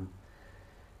I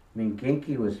mean,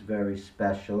 Ginky was very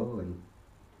special, and,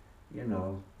 you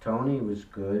know, Tony was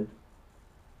good,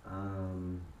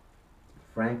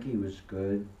 Frankie was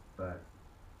good, but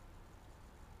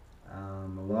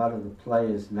a lot of the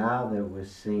players now that we're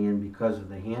seeing, because of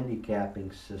the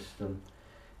handicapping system,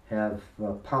 have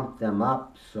pumped them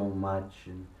up so much.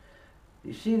 And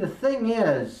you see, the thing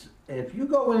is, if you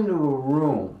go into a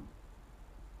room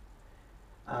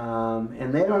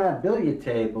and they don't have billiard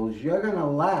tables, you're going to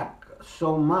lack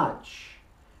so much.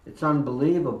 It's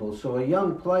unbelievable. So a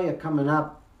young player coming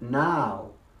up now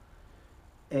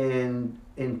in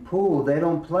pool, they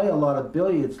don't play a lot of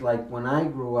billiards like when I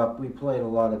grew up. We played a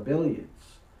lot of billiards.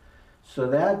 So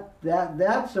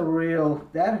that's a real,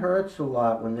 that hurts a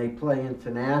lot when they play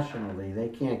internationally. They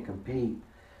can't compete.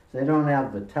 They don't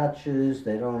have the touches.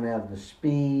 They don't have the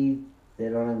speed. They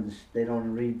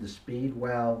don't read the speed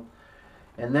well,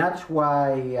 and that's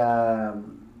why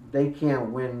they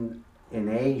can't win in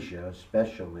Asia,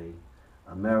 especially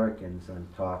Americans. I'm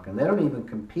talking. They don't even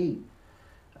compete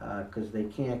because they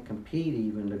can't compete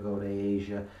even to go to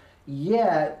Asia.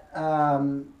 Yet,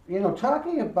 you know,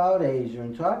 talking about Asia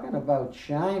and talking about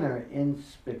China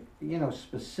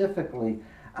specifically,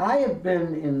 I have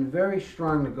been in very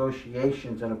strong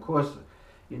negotiations, and of course,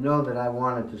 you know that I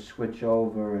wanted to switch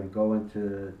over and go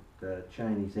into the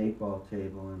Chinese 8-ball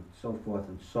table and so forth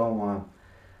and so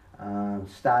on.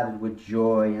 Started with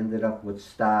Joy, ended up with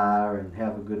Star, and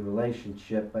have a good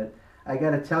relationship. But I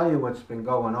got to tell you what's been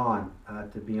going on,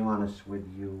 to be honest with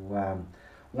you.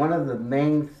 One of the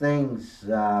main things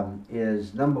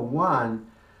is, number one,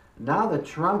 now that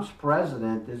Trump's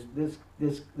president,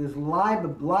 there's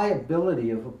liability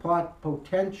of a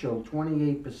potential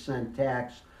 28%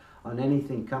 tax on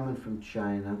anything coming from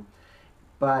China.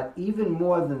 But even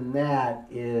more than that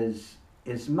is,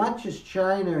 as much as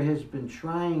China has been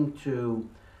trying to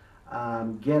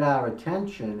get our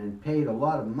attention and paid a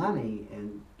lot of money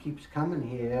and keeps coming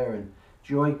here, and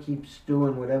Joy keeps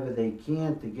doing whatever they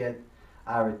can to get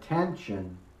our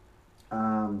attention,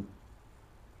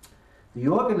 the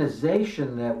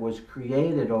organization that was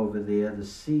created over there, the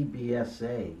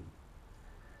CBSA,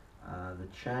 the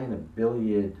China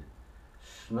Billiard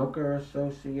Snooker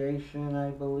Association, I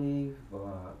believe,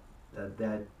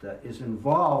 that is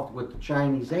involved with the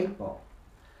Chinese 8-ball.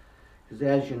 Because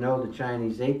as you know, the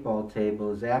Chinese 8-ball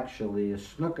table is actually a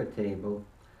snooker table,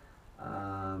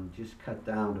 just cut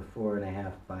down to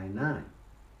 4.5 by 9.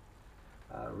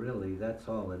 Really, that's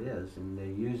all it is, and they're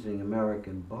using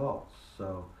American balls.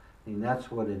 So, I mean, that's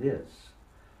what it is.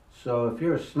 So if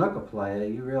you're a snooker player,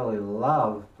 you really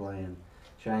love playing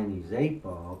Chinese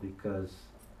 8-ball because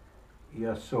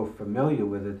you're so familiar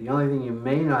with it. The only thing you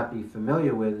may not be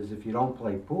familiar with is if you don't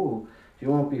play pool, you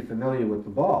won't be familiar with the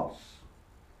balls.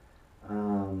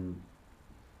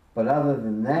 But other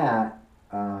than that,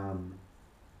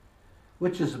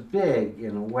 which is big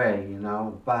in a way, you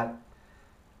know, but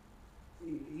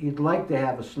you'd like to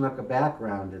have a snooker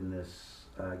background in this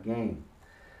game,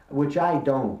 which I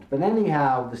don't. But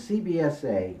anyhow, the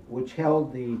CBSA, which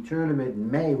held the tournament in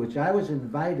May, which I was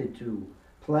invited to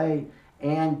play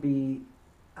and be,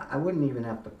 I wouldn't even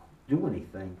have to do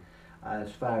anything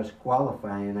as far as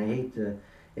qualifying. I hate to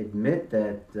admit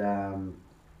that,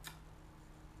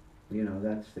 you know,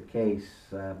 that's the case,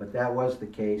 but that was the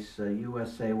case.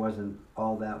 USA wasn't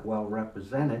all that well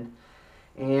represented.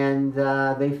 And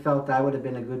they felt I would have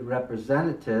been a good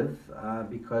representative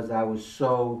because I was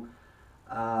so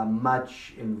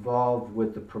much involved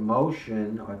with the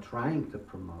promotion, or trying to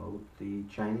promote, the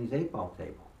Chinese 8-ball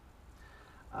table,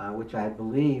 which I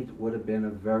believed would have been a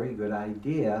very good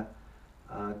idea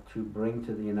to bring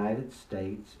to the United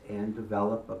States and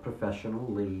develop a professional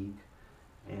league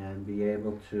and be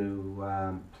able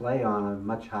to play on a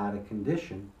much harder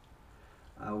condition,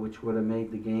 which would have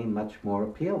made the game much more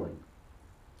appealing.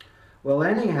 Well,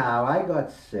 anyhow, I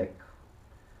got sick,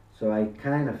 so I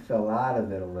kind of fell out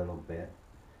of it a little bit.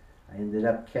 I ended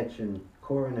up catching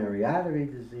coronary artery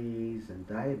disease and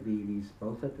diabetes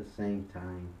both at the same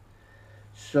time.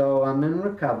 So I'm in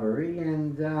recovery,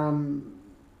 and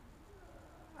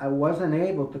I wasn't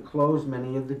able to close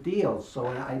many of the deals, so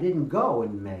I didn't go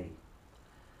in May.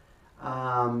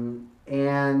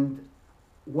 And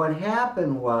what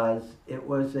happened was, it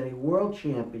was a world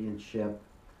championship,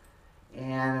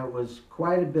 and it was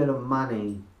quite a bit of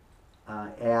money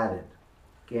added.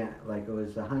 Again, like it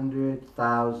was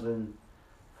 100,000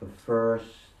 for first,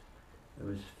 it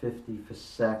was 50 for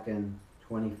second,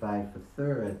 25 for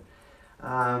third.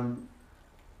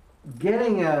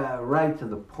 Getting right to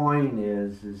the point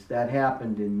is that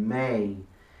happened in May,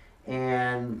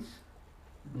 and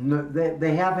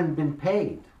they haven't been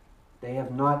paid. They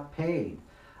have not paid.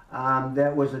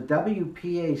 That was a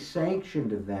WPA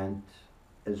sanctioned event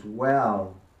as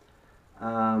well,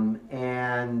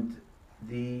 and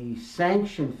the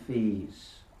sanction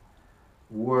fees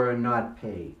were not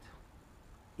paid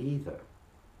either.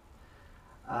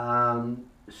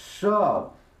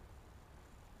 So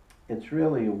it's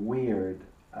really a weird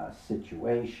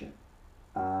situation.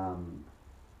 I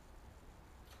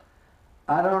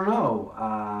don't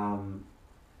know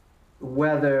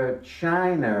whether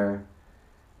China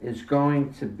is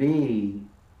going to be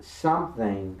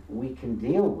something we can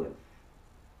deal with.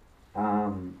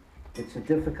 It's a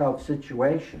difficult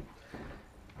situation.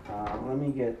 Let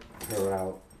me get her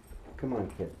out. Come on,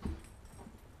 kid.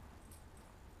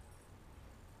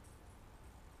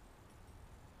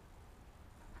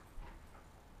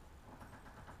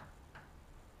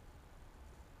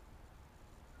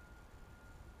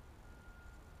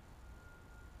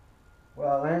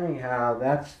 Well, anyhow,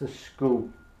 that's the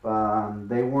scoop.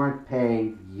 They weren't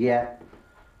paid yet.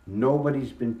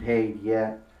 Nobody's been paid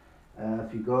yet.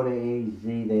 If you go to AZ,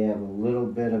 they have a little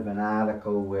bit of an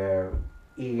article where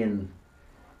Ian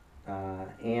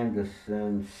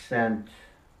Anderson sent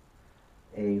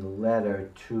a letter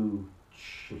to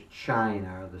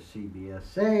China, the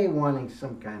CBSA, wanting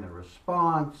some kind of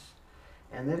response,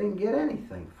 and they didn't get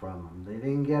anything from them. They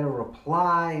didn't get a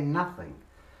reply, nothing.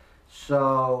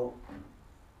 So,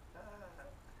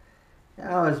 you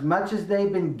know, as much as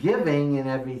they've been giving and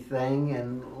everything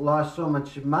and lost so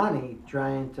much money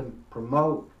trying to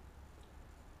promote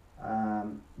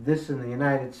this in the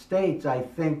United States, I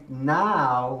think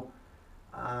now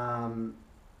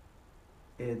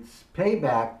it's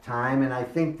payback time, and I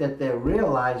think that they're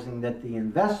realizing that the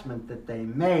investment that they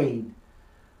made,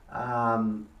 I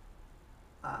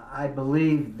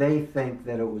believe they think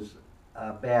that it was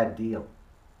a bad deal.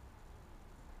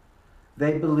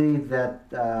 They believe that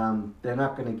they're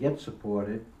not going to get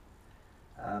supported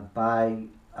by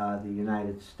the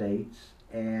United States,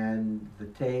 and the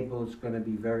table is going to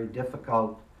be very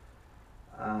difficult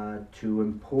to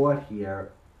import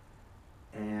here,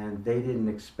 and they didn't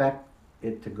expect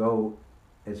it to go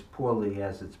as poorly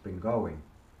as it's been going.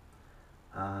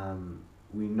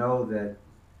 We know that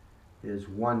there's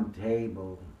one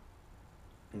table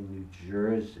in New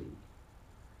Jersey,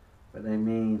 but I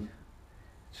mean,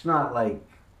 it's not like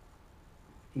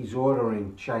he's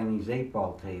ordering Chinese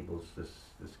 8-ball tables.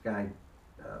 This guy,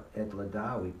 Ed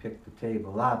Ladawi, picked the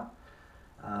table up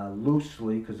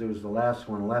loosely because it was the last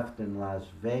one left in Las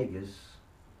Vegas,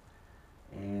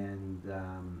 and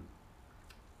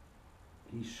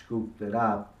he scooped it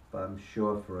up, I'm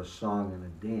sure, for a song and a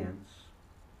dance.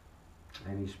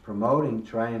 And he's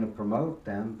trying to promote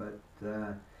them, but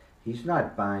he's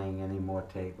not buying any more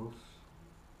tables.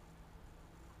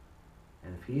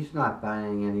 And if he's not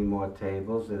buying any more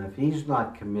tables, and if he's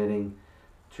not committing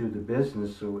to the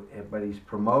business, but he's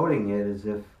promoting it as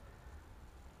if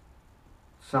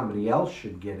somebody else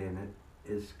should get in it,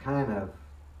 is kind of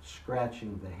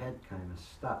scratching the head kind of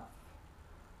stuff.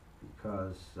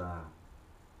 Because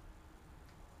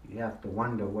you have to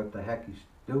wonder what the heck he's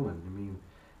doing. I mean,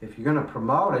 if you're going to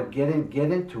promote it, get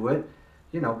into it,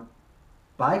 you know,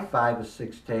 buy 5 or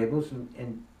 6 tables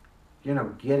and you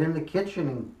know, get in the kitchen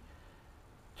and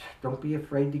don't be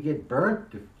afraid to get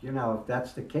burnt, if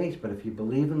that's the case. But if you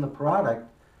believe in the product,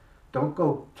 don't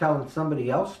go telling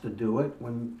somebody else to do it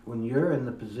when you're in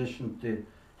the position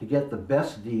to get the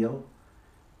best deal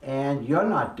and you're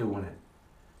not doing it.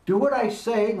 Do what I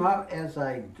say, not as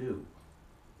I do,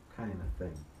 kind of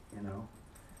thing,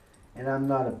 And I'm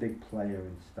not a big player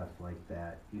in stuff like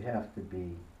that. You have to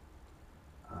be,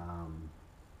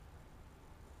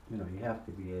 you have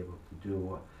to be able to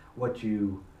do what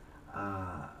you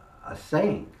are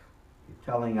saying. You're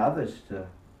telling others to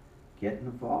get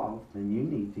involved, then you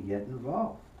need to get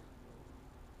involved.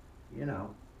 In a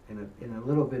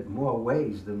little bit more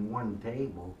ways than one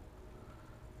table.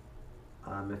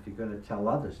 If you're going to tell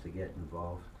others to get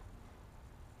involved,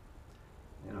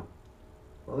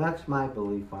 Well, that's my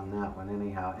belief on that one,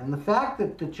 anyhow. And the fact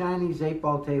that the Chinese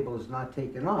 8-ball table is not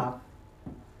taken off,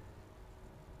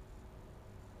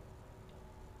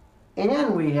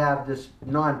 and we have this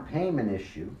non-payment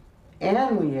issue,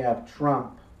 and we have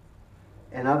Trump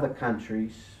and other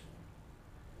countries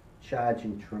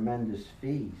charging tremendous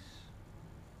fees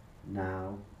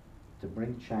now to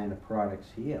bring China products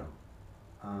here.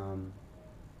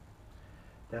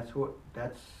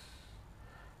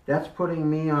 That's putting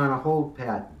me on a hold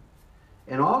pattern.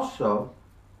 And also,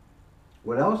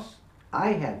 what else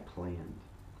I had planned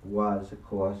was,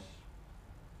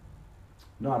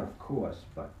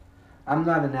 but I'm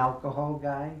not an alcohol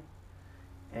guy,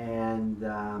 and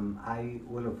I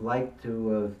would have liked to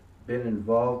have been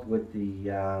involved with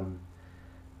the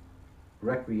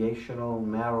recreational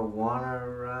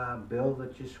marijuana bill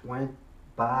that just went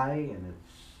by, and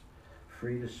it's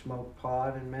free to smoke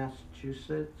pot in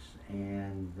Massachusetts,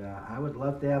 and I would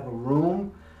love to have a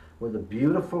room with a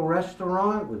beautiful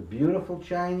restaurant with beautiful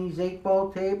Chinese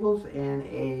 8-ball tables and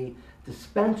a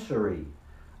dispensary,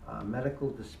 a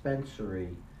medical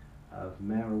dispensary of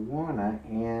marijuana,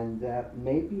 and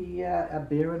maybe a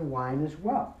beer and wine as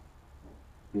well.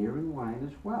 Beer and wine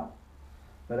as well.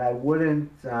 But I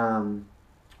wouldn't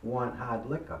want hard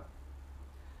liquor.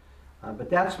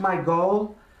 But that's my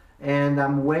goal, and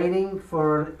I'm waiting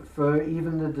for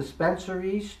even the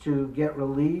dispensaries to get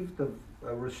relieved of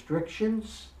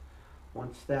restrictions.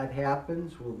 Once that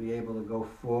happens, we'll be able to go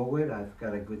forward. I've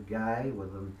got a good guy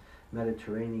with a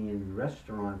Mediterranean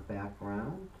restaurant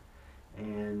background,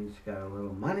 and he's got a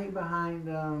little money behind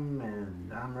him,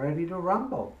 and I'm ready to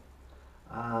rumble.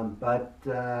 But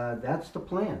that's the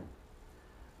plan.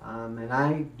 And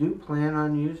I do plan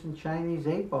on using Chinese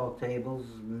 8-ball tables,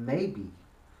 maybe.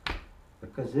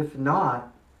 Because if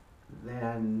not,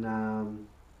 then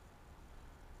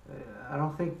I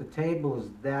don't think the table is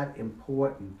that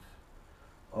important.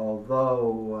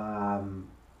 Although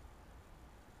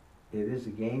it is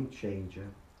a game changer.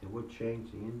 It would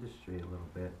change the industry a little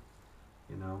bit,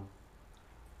 you know.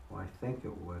 Well, I think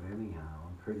it would anyhow.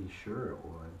 I'm pretty sure it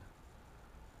would.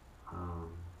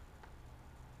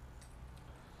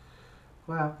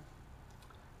 Well,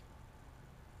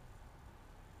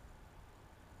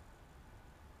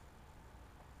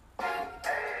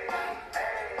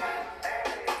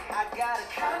 I got a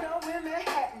condo in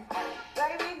Manhattan.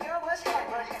 Baby girl, what's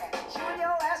happening? You and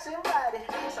your ass invited,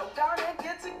 so don't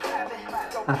get to grabbing.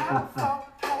 Go pop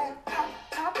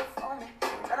it for me.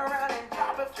 Turn around and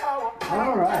pop it for me.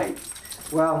 all right.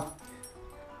 Well,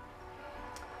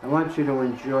 I want you to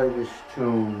enjoy this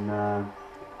tune,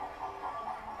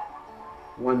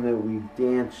 one that we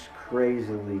danced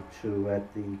crazily to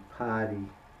at the party.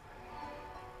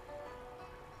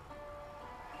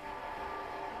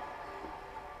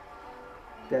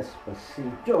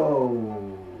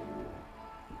 Despacito.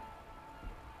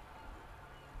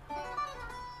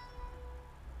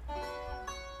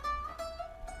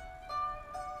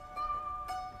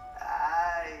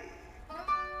 Ay.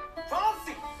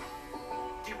 Fonsi.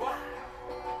 Chihuahua.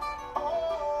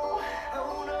 Oh,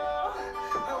 oh no,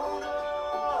 oh no.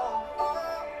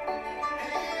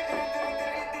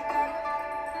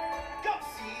 Go.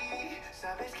 Sí,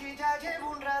 sabes que ya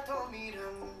llevo un rato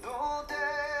mirándote.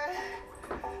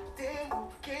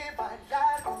 Tengo que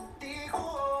bailar contigo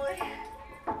hoy.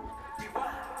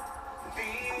 Chihuahua.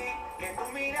 Vi que tu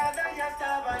mirada ya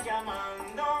estaba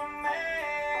llamándome.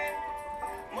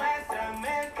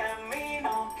 Muéstrame el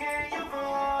camino que yo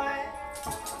voy.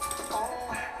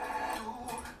 Oh,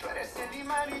 tú eres el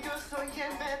imán y yo soy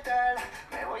el metal.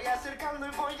 Me voy acercando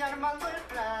y voy armando el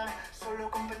plan. Solo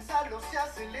con pensarlo se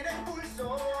acelera el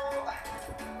pulso.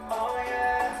 Oh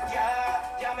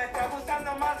yeah, ya me está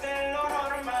gustando más de lo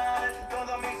normal.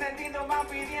 Todos mis sentidos van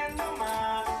pidiendo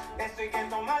más. Esto hay que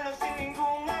tomarlo sin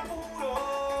ningún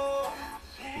apuro.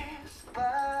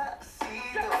 Despacito,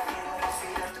 quiero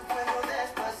respirar tu cuerpo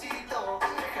despacito.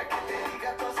 Deja que te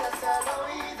diga cosas al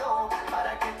oído,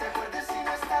 para que te acuerdes si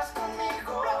no estás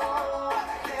conmigo.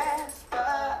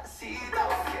 Despacito,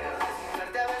 quiero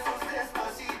desnudarte a besos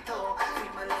despacito.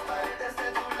 Firma las paredes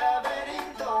de tu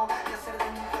laberinto y hacer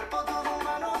de mi cuerpo todo un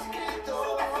manuscrito.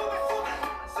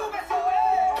 Sube, sube.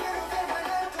 Quiero ver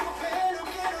bailar tu pelo,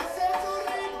 quiero ser tu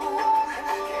ritmo.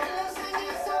 Que le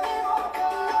enseñes a mi boca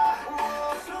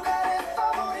los lugares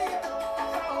favoritos,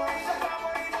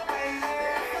 baby.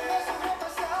 Déjame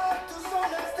sobrepasar tus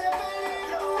zonas de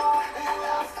peligro,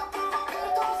 hasta provocar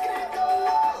tus gritos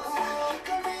y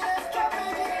que olvides que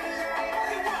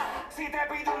pedirle. Si te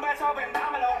pido un beso,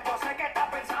 vendámelo. Yo sé que estás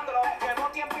pensándolo. Llevo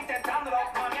tiempo intentándolo.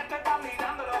 Mami, esto estás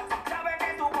mirándolo. Sabes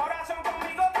que tu corazón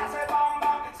conmigo te hace bam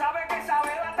bam. Sabes que esa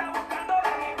vela está buscando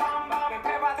de mi bam bam. Me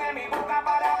pruebas de mi boca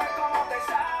para ver cómo te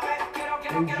sabe. Quiero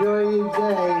Enjoy your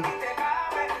day. que te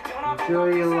cabe. Yo no Enjoy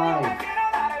your life. quiero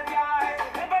dar el viaje.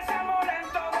 Empecemos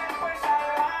lento, después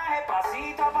salvaje.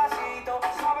 Pasito a pasito,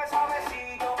 suave,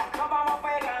 suavecito. Nos vamos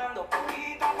pegando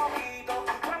poquito a poquito.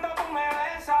 Cuando tú me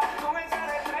besas con esa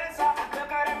destreza, veo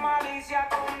que eres malicia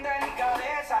con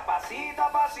delicadeza. Pasito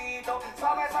a pasito,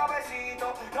 suave,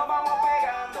 suavecito. Nos vamos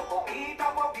pegando poquito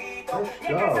a poquito. Let's Y es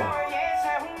que go. esa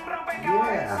belleza es un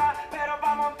rompecabezas. Pero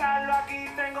para montarlo aquí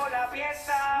tengo la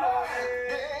pieza.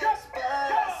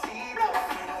 Despacito,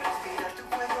 quiero respirar tu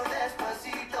cuerpo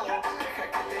despacito. Deja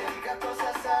que te diga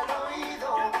cosas al oído,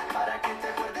 para que te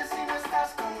acuerdes si no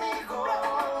estás conmigo.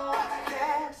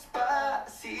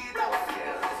 Despacito,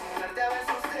 quiero desnudarte a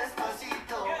besos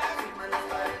despacito. Firma las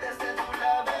paredes de tu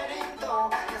laberinto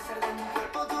y hacer de mi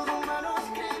cuerpo todo un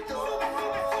manuscrito.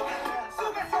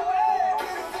 Sube, sube.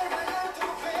 Quiero ver bailar tu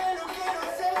pelo, quiero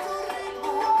ser tu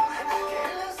ritmo. Que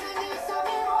le enseñes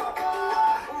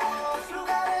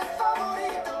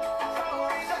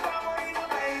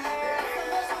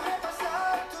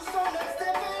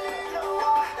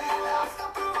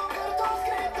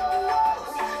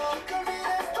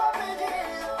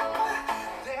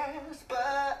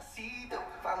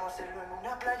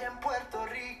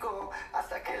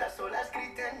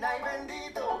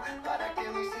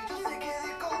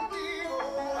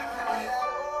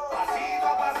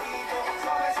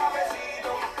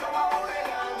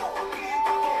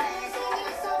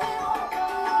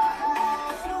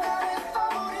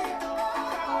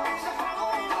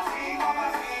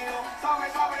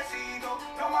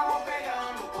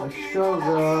Let's go,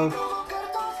 girls.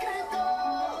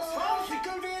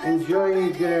 Enjoy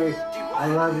your day. I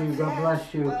love you. God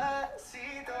bless you.